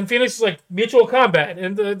 and Phoenix is like, mutual combat.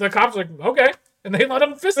 And the cops are like, okay. And they let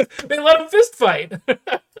him fist fight.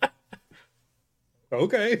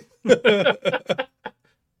 Okay.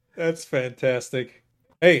 That's fantastic.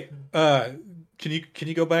 Hey, can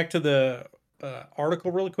you go back to the article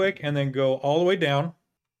really quick and then go all the way down?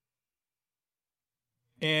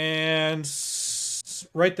 And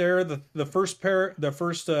right there, the first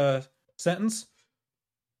sentence.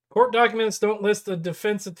 Court documents don't list a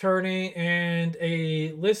defense attorney, and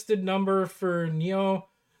a listed number for Neo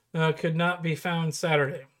could not be found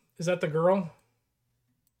Saturday. Is that the girl?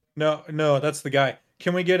 No, that's the guy.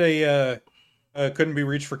 Can we get a couldn't be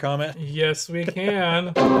reached for comment? Yes, we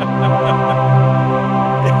can.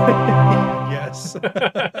 Yes.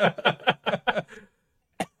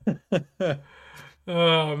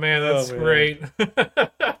 Oh man, that's great.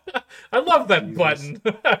 I love that button.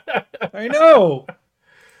 I know.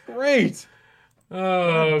 Great.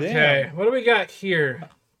 Oh, okay. Damn. What do we got here?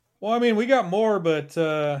 Well, I mean, we got more, but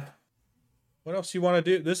what else you want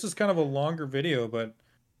to do? This is kind of a longer video, but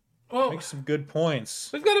make some good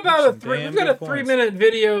points. We've got about a 3-minute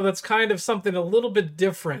video that's kind of something a little bit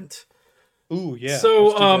different. Ooh, yeah.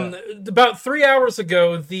 So, about 3 hours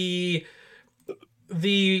ago, the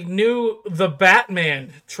new The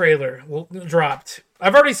Batman trailer dropped.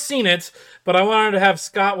 I've already seen it, but I wanted to have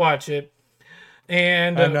Scott watch it.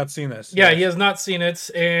 And I have not seen this. Yeah, Yes. he has not seen it,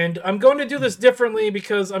 and I'm going to do this differently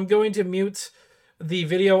because I'm going to mute the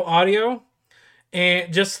video audio,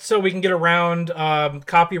 and just so we can get around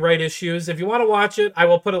copyright issues. If you want to watch it, I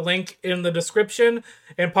will put a link in the description,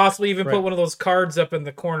 and possibly even put Right. one of those cards up in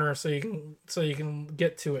the corner so you can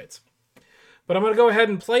get to it. But I'm going to go ahead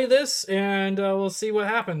and play this, and we'll see what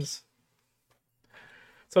happens.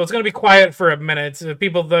 So it's going to be quiet for a minute.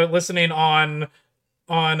 People that are listening on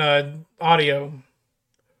audio.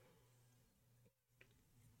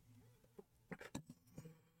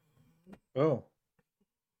 Oh.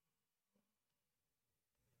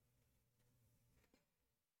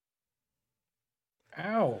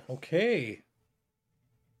 Ow. Okay.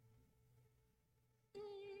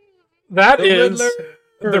 That The is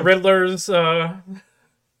Riddler. the Riddler's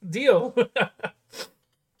deal.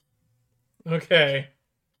 Okay.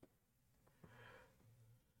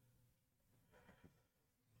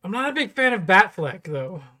 I'm not a big fan of Batfleck,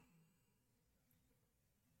 though.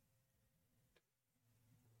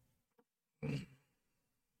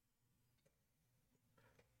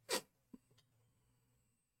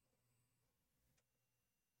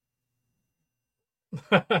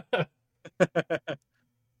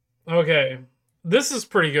 Okay. This is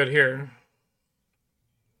pretty good here.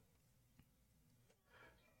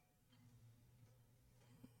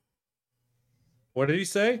 What did he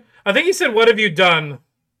say? I think he said, "What have you done?"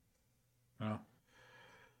 Oh.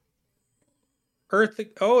 Earth.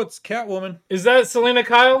 Oh, it's Catwoman. Is that Selena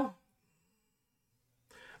Kyle?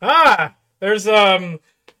 Ah, there's Gollum.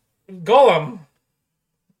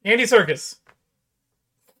 Andy Serkis.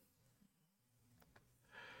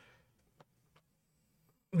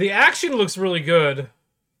 The action looks really good.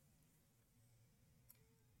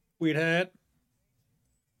 Weed hat.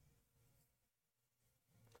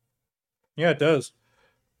 Yeah, it does.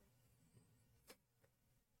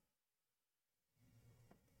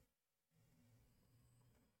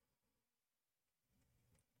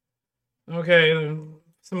 Okay,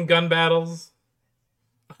 some gun battles.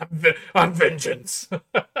 On vengeance.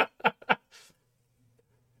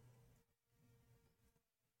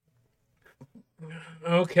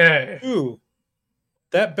 Okay. Ooh.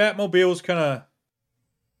 That Batmobile was kind of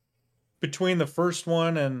between the first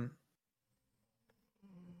one and.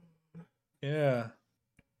 Yeah.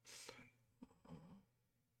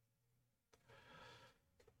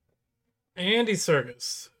 Andy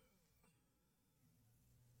Serkis.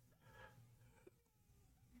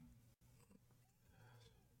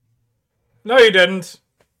 No, you didn't.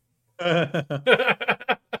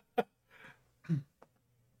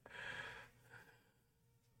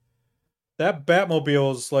 That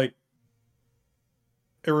Batmobile is like.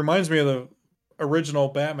 It reminds me of the original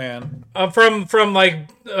Batman. From like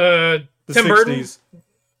The Tim Burton. 60s.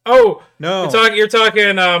 Oh, No. you're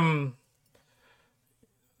talking the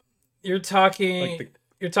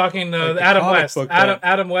Adam comic West. book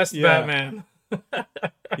Adam West Yeah. Batman.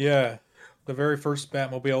 Yeah. The very first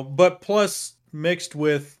Batmobile. But plus mixed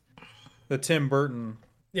with the Tim Burton.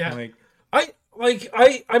 Yeah. Like,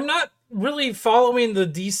 I'm not really following the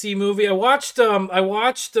DC movie. I watched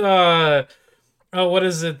what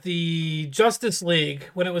is it? The Justice League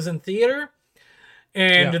when it was in theater.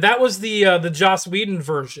 And Yeah. that was the Joss Whedon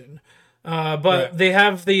version. But Right. they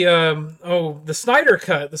have the Snyder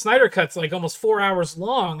cut. The Snyder cut's like almost 4 hours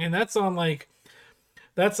long, and that's on HBO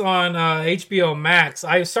Max.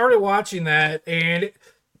 I started watching that, and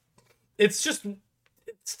it's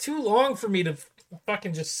too long for me to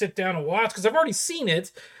fucking just sit down and watch because I've already seen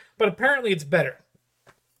it, but apparently it's better.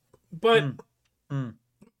 But Ben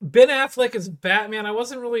Affleck as Batman, I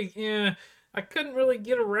wasn't really, I couldn't really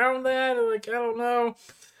get around that. Like, I don't know.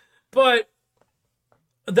 But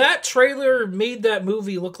that trailer made that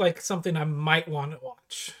movie look like something I might want to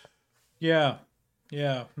watch. yeah.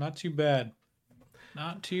 Yeah. Not too bad.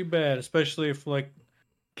 Not too bad. Especially if like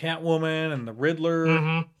Catwoman and the Riddler.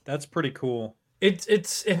 Mm-hmm. That's pretty cool. It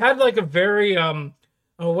had like a very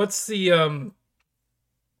what's the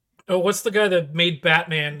guy that made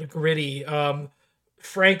Batman Gritty?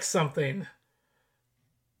 Frank something.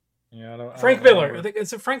 Yeah, Frank I don't Miller. I remember. think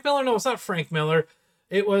it's Frank Miller. No, it's not Frank Miller.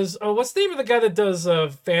 It was what's the name of the guy that does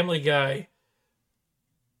Family Guy?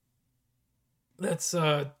 That's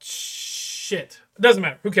shit. It doesn't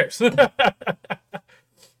matter. Who cares?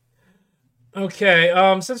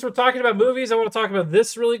 Okay. Since we're talking about movies, I want to talk about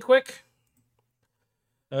this really quick.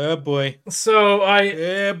 Oh boy. So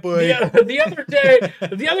Yeah, boy.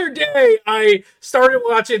 the other day, I started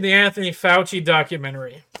watching the Anthony Fauci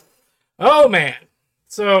documentary. Oh man!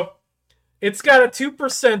 So it's got a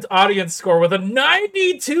 2% audience score with a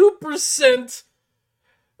 92%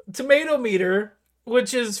 tomato meter,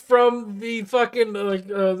 which is from the fucking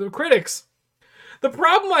the critics. The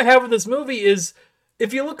problem I have with this movie is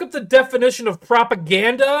if you look up the definition of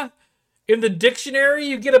propaganda in the dictionary,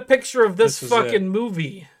 you get a picture of this fucking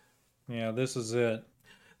movie. Yeah, this is it.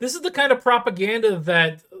 This is the kind of propaganda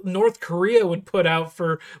that North Korea would put out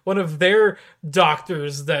for one of their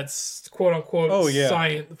doctors that's quote unquote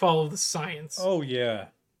science, follow the science. Oh yeah.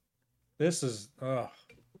 This is the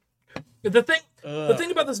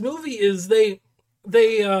thing about this movie is they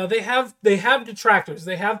have detractors.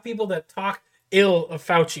 They have people that talk ill of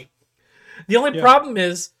Fauci. The only problem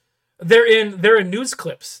is they're in news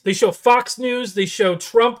clips. They show Fox News, they show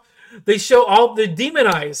Trump, they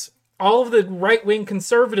demonize all of the right-wing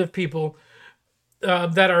conservative people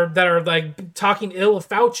that are like talking ill of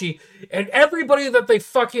Fauci, and everybody that they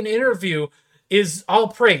fucking interview is all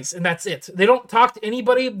praise, and that's it. They don't talk to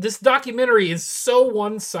anybody. This documentary is so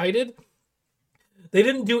one-sided. They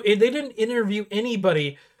didn't interview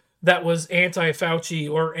anybody that was anti-Fauci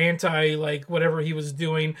or anti like whatever he was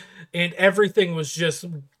doing, and everything was just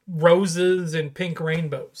roses and pink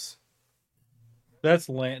rainbows. That's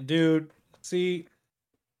land, dude. See,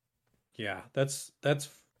 yeah, that's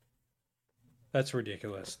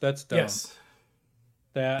ridiculous. That's dumb. Yes.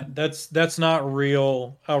 That's not a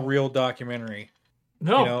real documentary.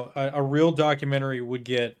 No. You know, a real documentary would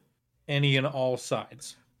get any and all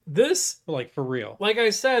sides. This, like, for real. Like I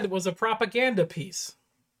said, was a propaganda piece.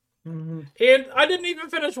 Mm-hmm. And I didn't even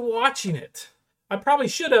finish watching it. I probably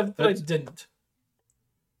should have, but I didn't.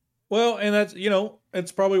 Well, and that's, you know,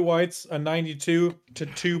 it's probably why it's a 92 to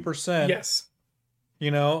 2%. Yes.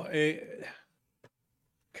 You know,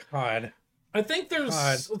 God. I think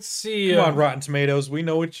there's, let's see. Come on, Rotten Tomatoes. We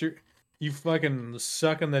know what you fucking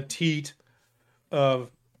sucking the teat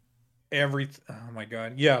of everything. Oh my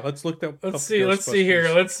God. Yeah, let's look that. Let's see here.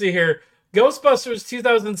 Ghostbusters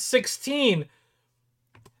 2016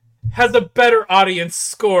 has a better audience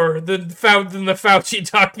score than the Fauci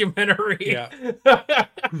documentary. Yeah.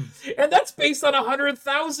 And that's based on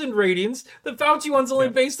 100,000 ratings. The Fauci one's only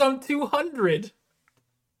based on 200.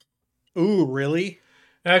 Ooh, really?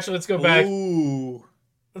 Actually, let's go back. Ooh.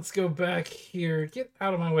 Let's go back here. Get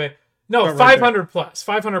out of my way. No, 500 plus.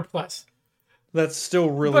 500 plus. That's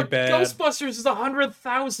still really bad. Ghostbusters is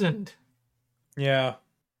 100,000. Yeah.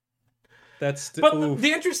 That's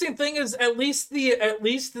the interesting thing is at least the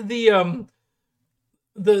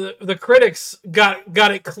critics got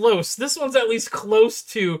it close. This one's at least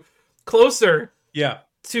closer. Yeah.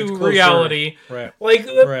 To reality. Right. Like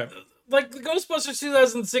the Ghostbusters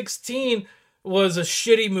 2016 was a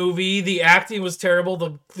shitty movie. The acting was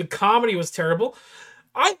terrible. The comedy was terrible.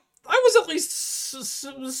 I was at least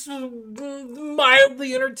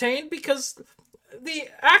mildly entertained because the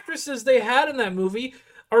actresses they had in that movie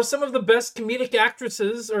are some of the best comedic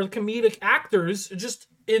actresses or comedic actors just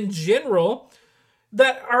in general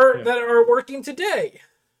that are working today.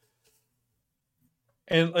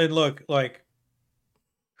 And look, like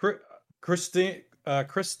Kristen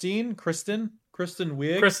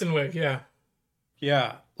Wiig, yeah.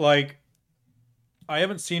 Yeah, like, I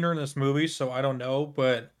haven't seen her in this movie, so I don't know,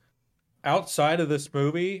 but outside of this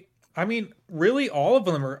movie, I mean, really all of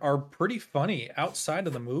them are pretty funny outside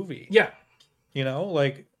of the movie. Yeah. You know,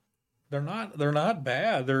 like, they're not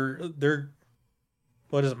bad. They're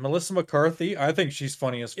what is it, Melissa McCarthy? I think she's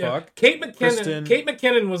funny as fuck. Kate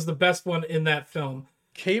McKinnon was the best one in that film.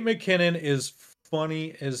 Kate McKinnon is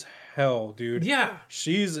funny as hell, dude. Yeah.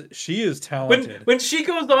 She is talented. When she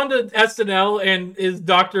goes on to SNL and is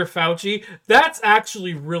Dr. Fauci, that's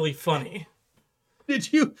actually really funny.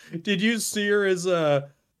 Did you see her as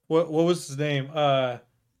what was his name?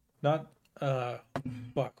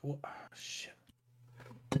 Shit.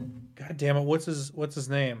 God damn it, what's his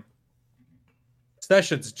name?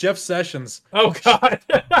 Sessions, Jeff Sessions. Oh God.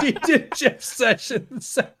 He did Jeff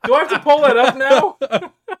Sessions. Do I have to pull that up now?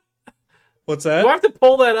 What's that? Do I have to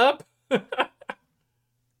pull that up?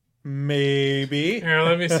 Maybe. Here,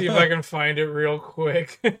 let me see if I can find it real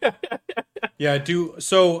quick. Yeah, do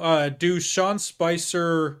Sean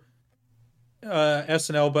Spicer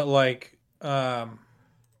SNL, but like but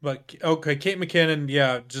okay, Kate McKinnon,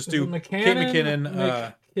 yeah, just do Kate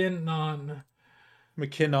McKinnon,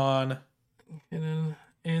 McKinnon,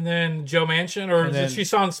 and then Joe Manchin, or is she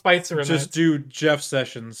Sean Spicer in just that? do Jeff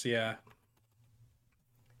Sessions, yeah.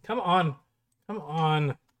 Come on.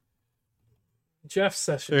 Jeff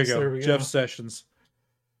Sessions. There we go. Jeff Sessions.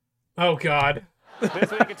 Oh, God.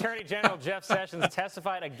 This week, Attorney General Jeff Sessions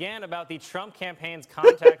testified again about the Trump campaign's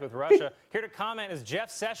contact with Russia. Here to comment is Jeff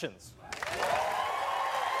Sessions.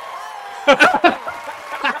 Great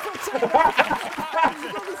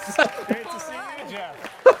to see you, Jeff.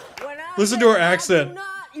 When I Listen to her accent. I do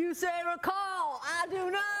not. You say recall. I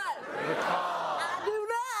do not. Recall. I do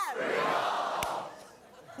not.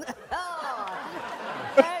 Oh,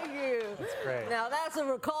 thank you. That's great. Now that's a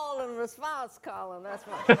recall and response, Colin. That's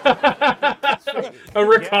my. A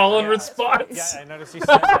recall and Yeah, response. I noticed you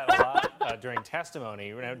said that a lot during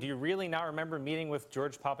testimony. Now, do you really not remember meeting with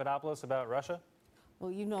George Papadopoulos about Russia?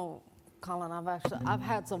 Well, you know, Colin, I've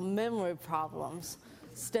had some memory problems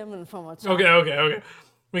stemming from a. Okay.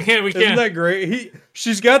 We can't. Isn't that great?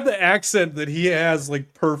 She's got the accent that he has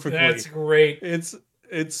like perfectly. That's great. It's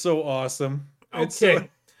so awesome. It's Okay. so-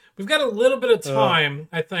 We've got a little bit of time,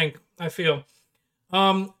 I think. I feel.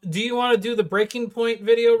 Do you want to do the breaking point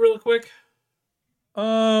video real quick?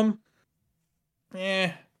 Yeah.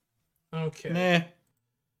 Okay. Nah.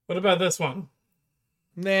 What about this one?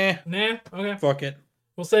 Nah. Nah. Okay. Fuck it.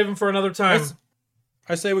 We'll save them for another time.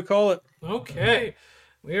 I say we call it. Okay.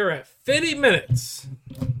 We are at 50 minutes.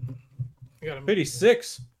 I got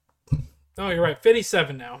 56. Oh, you're right.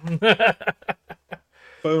 57 now.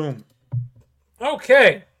 Boom.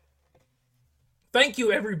 Okay. Thank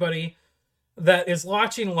you, everybody that is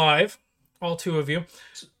watching live. All two of you.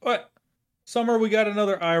 What? Summer, we got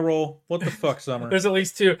another eye roll. What the fuck, Summer? There's at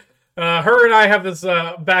least two. Her and I have this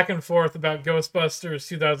back and forth about Ghostbusters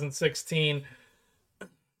 2016.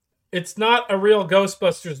 It's not a real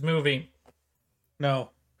Ghostbusters movie. No,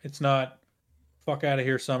 it's not. Fuck out of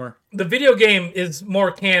here, Summer. The video game is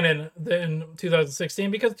more canon than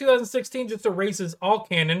 2016 because 2016 just erases all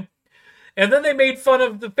canon. And then they made fun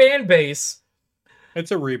of the fan base.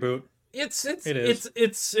 It's a reboot. It is.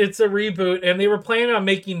 It's a reboot, and they were planning on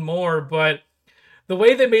making more, but the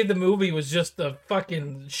way they made the movie was just a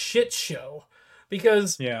fucking shit show.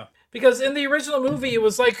 Because in the original movie,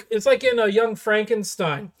 it's like in a Young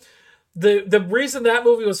Frankenstein. The reason that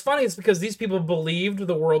movie was funny is because these people believed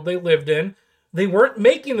the world they lived in. They weren't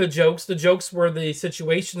making the jokes. The jokes were the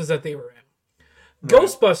situations that they were in. Right.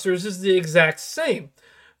 Ghostbusters is the exact same.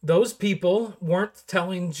 Those people weren't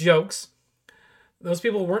telling jokes.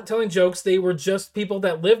 They were just people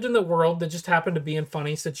that lived in the world that just happened to be in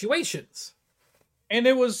funny situations. And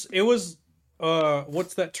it was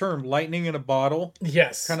what's that term? Lightning in a bottle?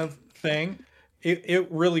 Yes. Kind of thing. It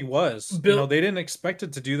really was. They didn't expect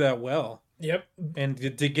it to do that well. Yep.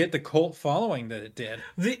 And to get the cult following that it did.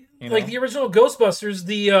 The original Ghostbusters,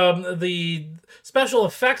 the special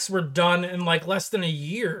effects were done in like less than a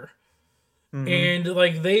year. Mm-hmm. And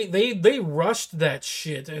like they rushed that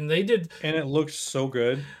shit, and they did, and it looked so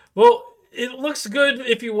good. Well, it looks good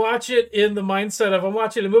if you watch it in the mindset of I'm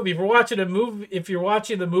watching a movie. If you're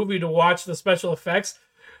watching the movie to watch the special effects,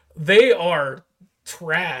 they are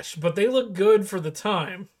trash, but they look good for the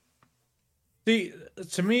time.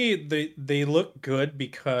 To me, they look good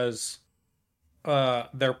because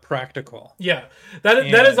they're practical. Yeah,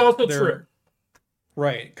 that is also true.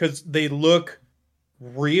 Right, because they look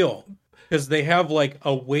real. Because they have like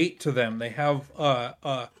a weight to them. They have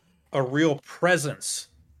a real presence,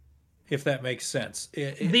 if that makes sense.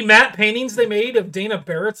 The matte paintings they made of Dana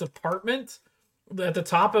Barrett's apartment at the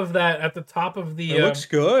top of the it looks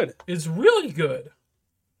good. Is really good.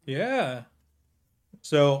 Yeah.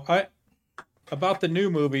 So about the new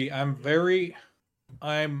movie, I'm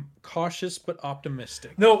cautious but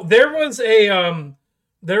optimistic. No, there was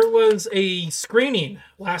a screening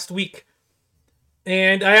last week.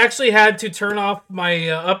 And I actually had to turn off my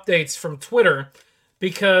updates from Twitter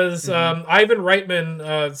because Ivan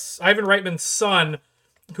Reitman's son,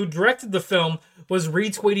 who directed the film, was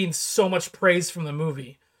retweeting so much praise from the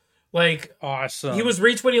movie. Like, awesome. He was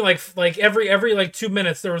retweeting like every like 2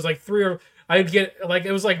 minutes. There was like three or I'd get like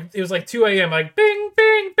it was like 2 a.m. like bing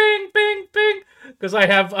bing bing bing bing because I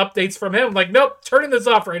have updates from him. Like, nope, turning this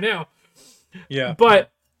off right now. Yeah,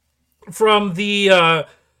 but from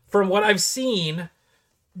what I've seen,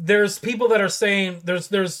 there's people that are saying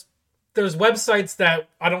there's websites that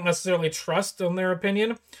I don't necessarily trust on their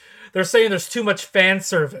opinion. They're saying there's too much fan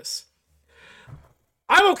service.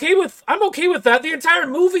 I'm okay with that. The entire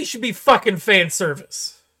movie should be fucking fan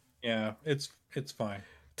service. Yeah, it's fine.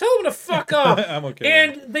 Tell them to fuck off. I'm okay.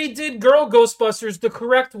 And they did Girl Ghostbusters the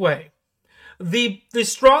correct way. The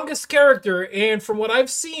strongest character, and from what I've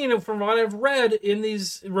seen and from what I've read in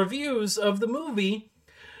these reviews of the movie,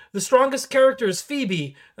 the strongest character is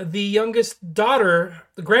Phoebe, the youngest daughter,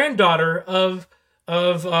 the granddaughter of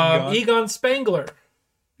Egon Spengler.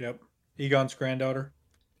 Yep, Egon's granddaughter.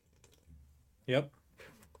 Yep.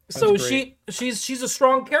 So she's a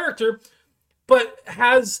strong character, but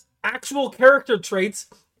has actual character traits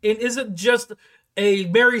and isn't just a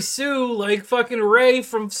Mary Sue like fucking Rey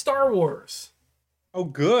from Star Wars. Oh,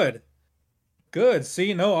 good. Good.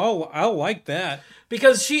 See, no, I'll like that.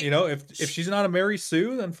 because she, You know, if she's not a Mary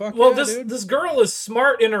Sue, then fuck well, yeah, dude. this girl is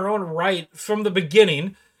smart in her own right from the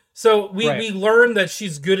beginning. So we Right. learn that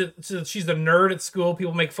she's good at, so she's a nerd at school.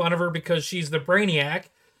 People make fun of her because she's the brainiac.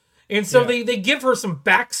 And so Yeah. they give her some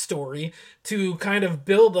backstory to kind of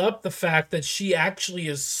build up the fact that she actually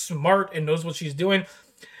is smart and knows what she's doing.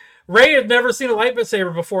 Rey had never seen a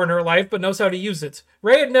lightsaber before in her life, but knows how to use it.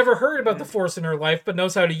 Rey had never heard about the Force in her life, but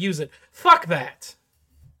knows how to use it. Fuck that.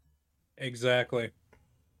 Exactly.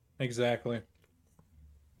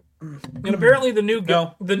 And apparently the new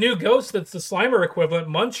No. the new ghost that's the Slimer equivalent,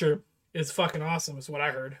 Muncher, is fucking awesome, is what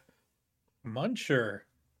I heard. Muncher.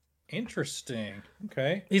 Interesting.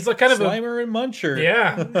 Okay. He's like kind of Slimer and Muncher.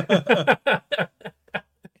 yeah.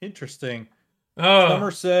 Interesting. Oh,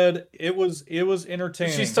 Summer said it was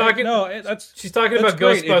entertaining. She's talking- that's she's talking that's about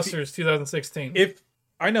great. Ghostbusters 2016. If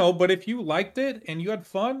I know, but if you liked it and you had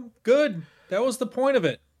fun, good. That was the point of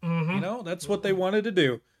it. Mhm. You know, that's what they wanted to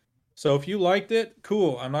do. So if you liked it,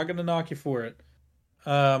 cool. I'm not going to knock you for it.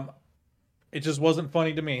 It just wasn't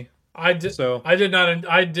funny to me. I did. So- I did not.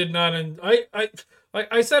 Like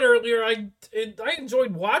I said earlier, I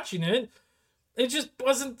enjoyed watching it. It just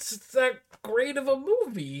wasn't that great of a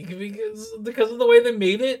movie because of the way they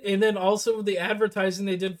made it, and then also the advertising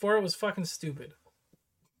they did for it was fucking stupid.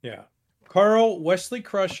 Yeah. Carl, Wesley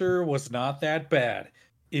Crusher was not that bad.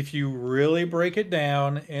 If you really break it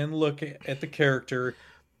down and look at the character,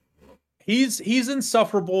 he's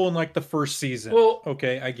insufferable in like the first season. Well,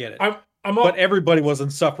 okay, I get it. I'm But everybody was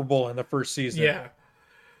insufferable in the first season. yeah.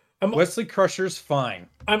 Wesley Crusher's fine.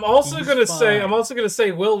 I'm also He's gonna say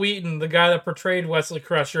fine. Will Wheaton, the guy that portrayed Wesley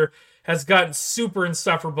Crusher, has gotten super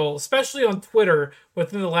insufferable, especially on Twitter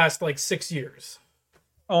within the last like 6 years.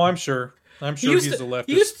 Oh, I'm sure. I'm sure he's a leftist.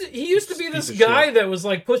 He used to be piece this of guy shit. that was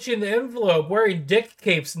like pushing the envelope, wearing dick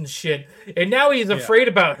capes and shit, and now he's Yeah. afraid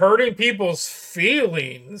about hurting people's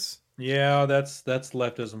feelings. Yeah, that's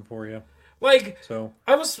leftism for you. Like So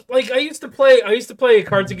I used to play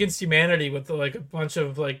Cards Against Humanity with like a bunch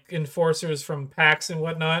of like enforcers from PAX and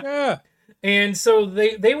whatnot. yeah, And so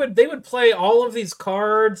they would play all of these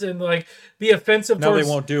cards and like be offensive No, they towards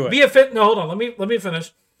won't do it. No, hold on, let me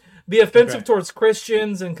finish. Be offensive Okay. towards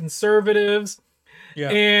Christians and conservatives. yeah.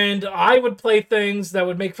 And I would play things that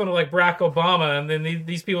would make fun of like Barack Obama, and then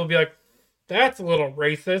these people would be like, "That's a little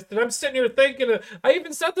racist." And I'm sitting here thinking, I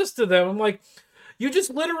even said this to them. I'm like, "You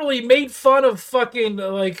just literally made fun of fucking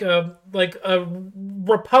like a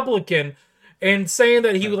Republican, and saying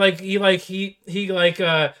that he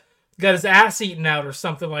got his ass eaten out or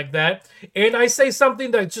something like that." And I say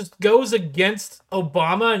something that just goes against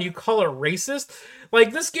Obama, and you call it racist.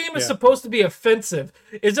 Like, this game is Yeah. supposed to be offensive.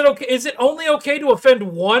 Is it okay? Is it only okay to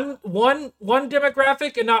offend one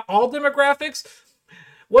demographic and not all demographics?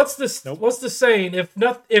 What's the Nope. What's the saying? If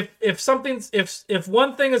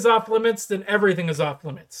one thing is off limits, then everything is off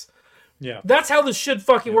limits. Yeah. That's how this should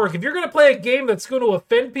fucking work. If you're gonna play a game that's going to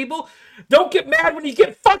offend people, don't get mad when you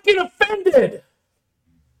get fucking offended.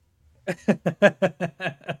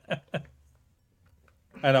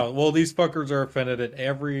 I know. Well, these fuckers are offended at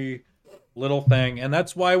every little thing, and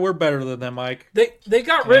that's why we're better than them, Mike. They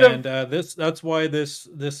got rid And of that's why this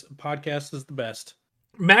podcast is the best.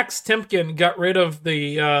 Max Temkin got rid of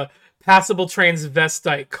the passable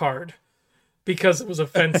transvestite card because it was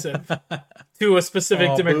offensive to a specific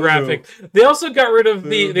Oh, demographic. They also got rid of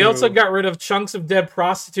they also got rid of chunks of dead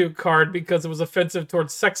prostitute card because it was offensive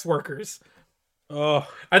towards sex workers. Oh,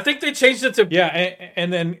 I think they changed it to yeah.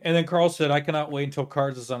 And then Carl said, "I cannot wait until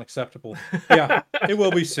Cards is unacceptable." Yeah, it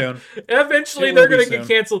will be soon. eventually It they're will going be to get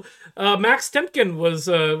soon. canceled. Max Temkin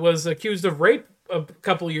was accused of rape a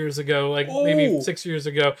couple years ago, like maybe Oh. 6 years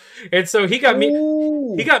ago, and so he got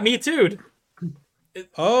me too'd.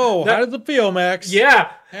 Oh, how does it feel, Max?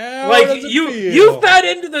 Yeah. How Like does it you feel? fed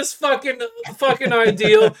into this fucking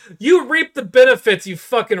ideal. You reap the benefits, you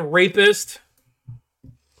fucking rapist.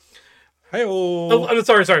 Hey-oh. Oh, I'm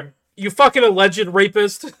sorry. You fucking alleged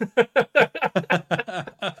rapist.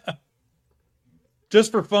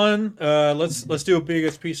 Just for fun, let's do a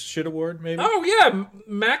biggest piece of shit award, maybe. Oh yeah,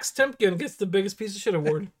 Max Temkin gets the biggest piece of shit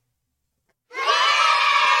award.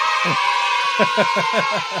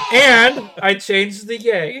 And I changed the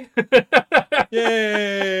yay.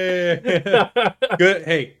 Yay! Good.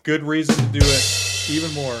 Hey, good reason to do it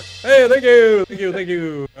even more. Hey, thank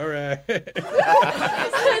you. All right.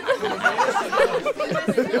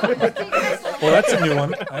 Well, that's a new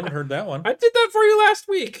one. I haven't heard that one. I did that for you last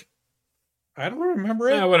week. I don't remember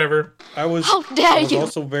it. Yeah, whatever. I was How dare you.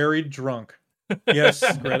 also very drunk.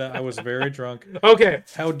 Yes, Greta, I was very drunk. Okay.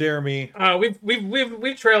 How dare me?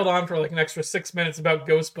 We've trailed on for like an extra 6 minutes about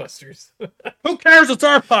Ghostbusters. Who cares? It's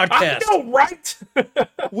our I podcast. know, right?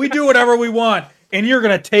 We do whatever we want, and you're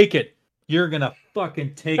gonna take it. You're gonna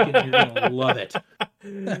fucking take it. And you're gonna love it.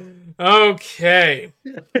 Okay.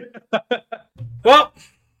 Well,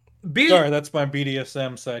 Sorry, that's my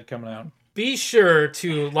BDSM side coming out. be sure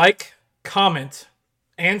to like, comment,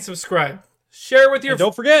 and subscribe. Share with your And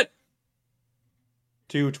don't forget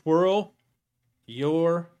to twirl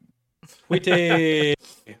your witty.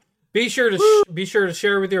 be sure to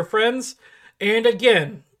share with your friends. And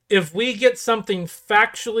again, if we get something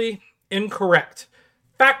factually incorrect,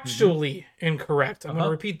 I'm going to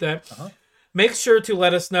repeat that. Make sure to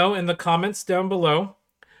let us know in the comments down below.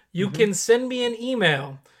 You can send me an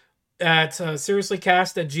email at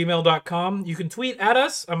seriouslycast@gmail.com. You can tweet at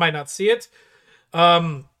us. I might not see it.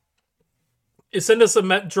 Send us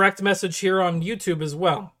a direct message here on YouTube as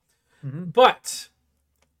well. But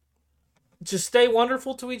just stay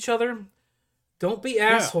wonderful to each other. Don't be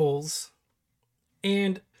assholes.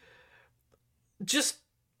 And just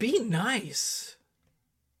be nice.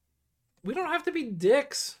 We don't have to be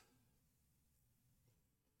dicks.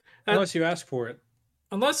 Unless you ask for it.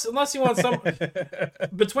 Unless you want some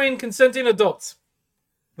between consenting adults.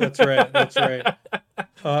 That's right. That's right.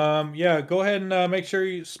 Yeah, go ahead and make sure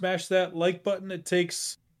you smash that like button. It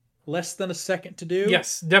takes less than a second to do.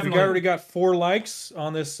 Yes, definitely. We already got 4 likes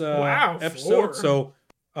on this episode, 4. so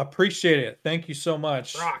appreciate it. Thank you so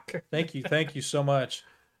much. Rock. Thank you so much.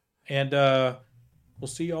 And we'll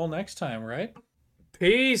see you all next time, right?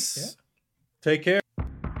 Peace. Take care.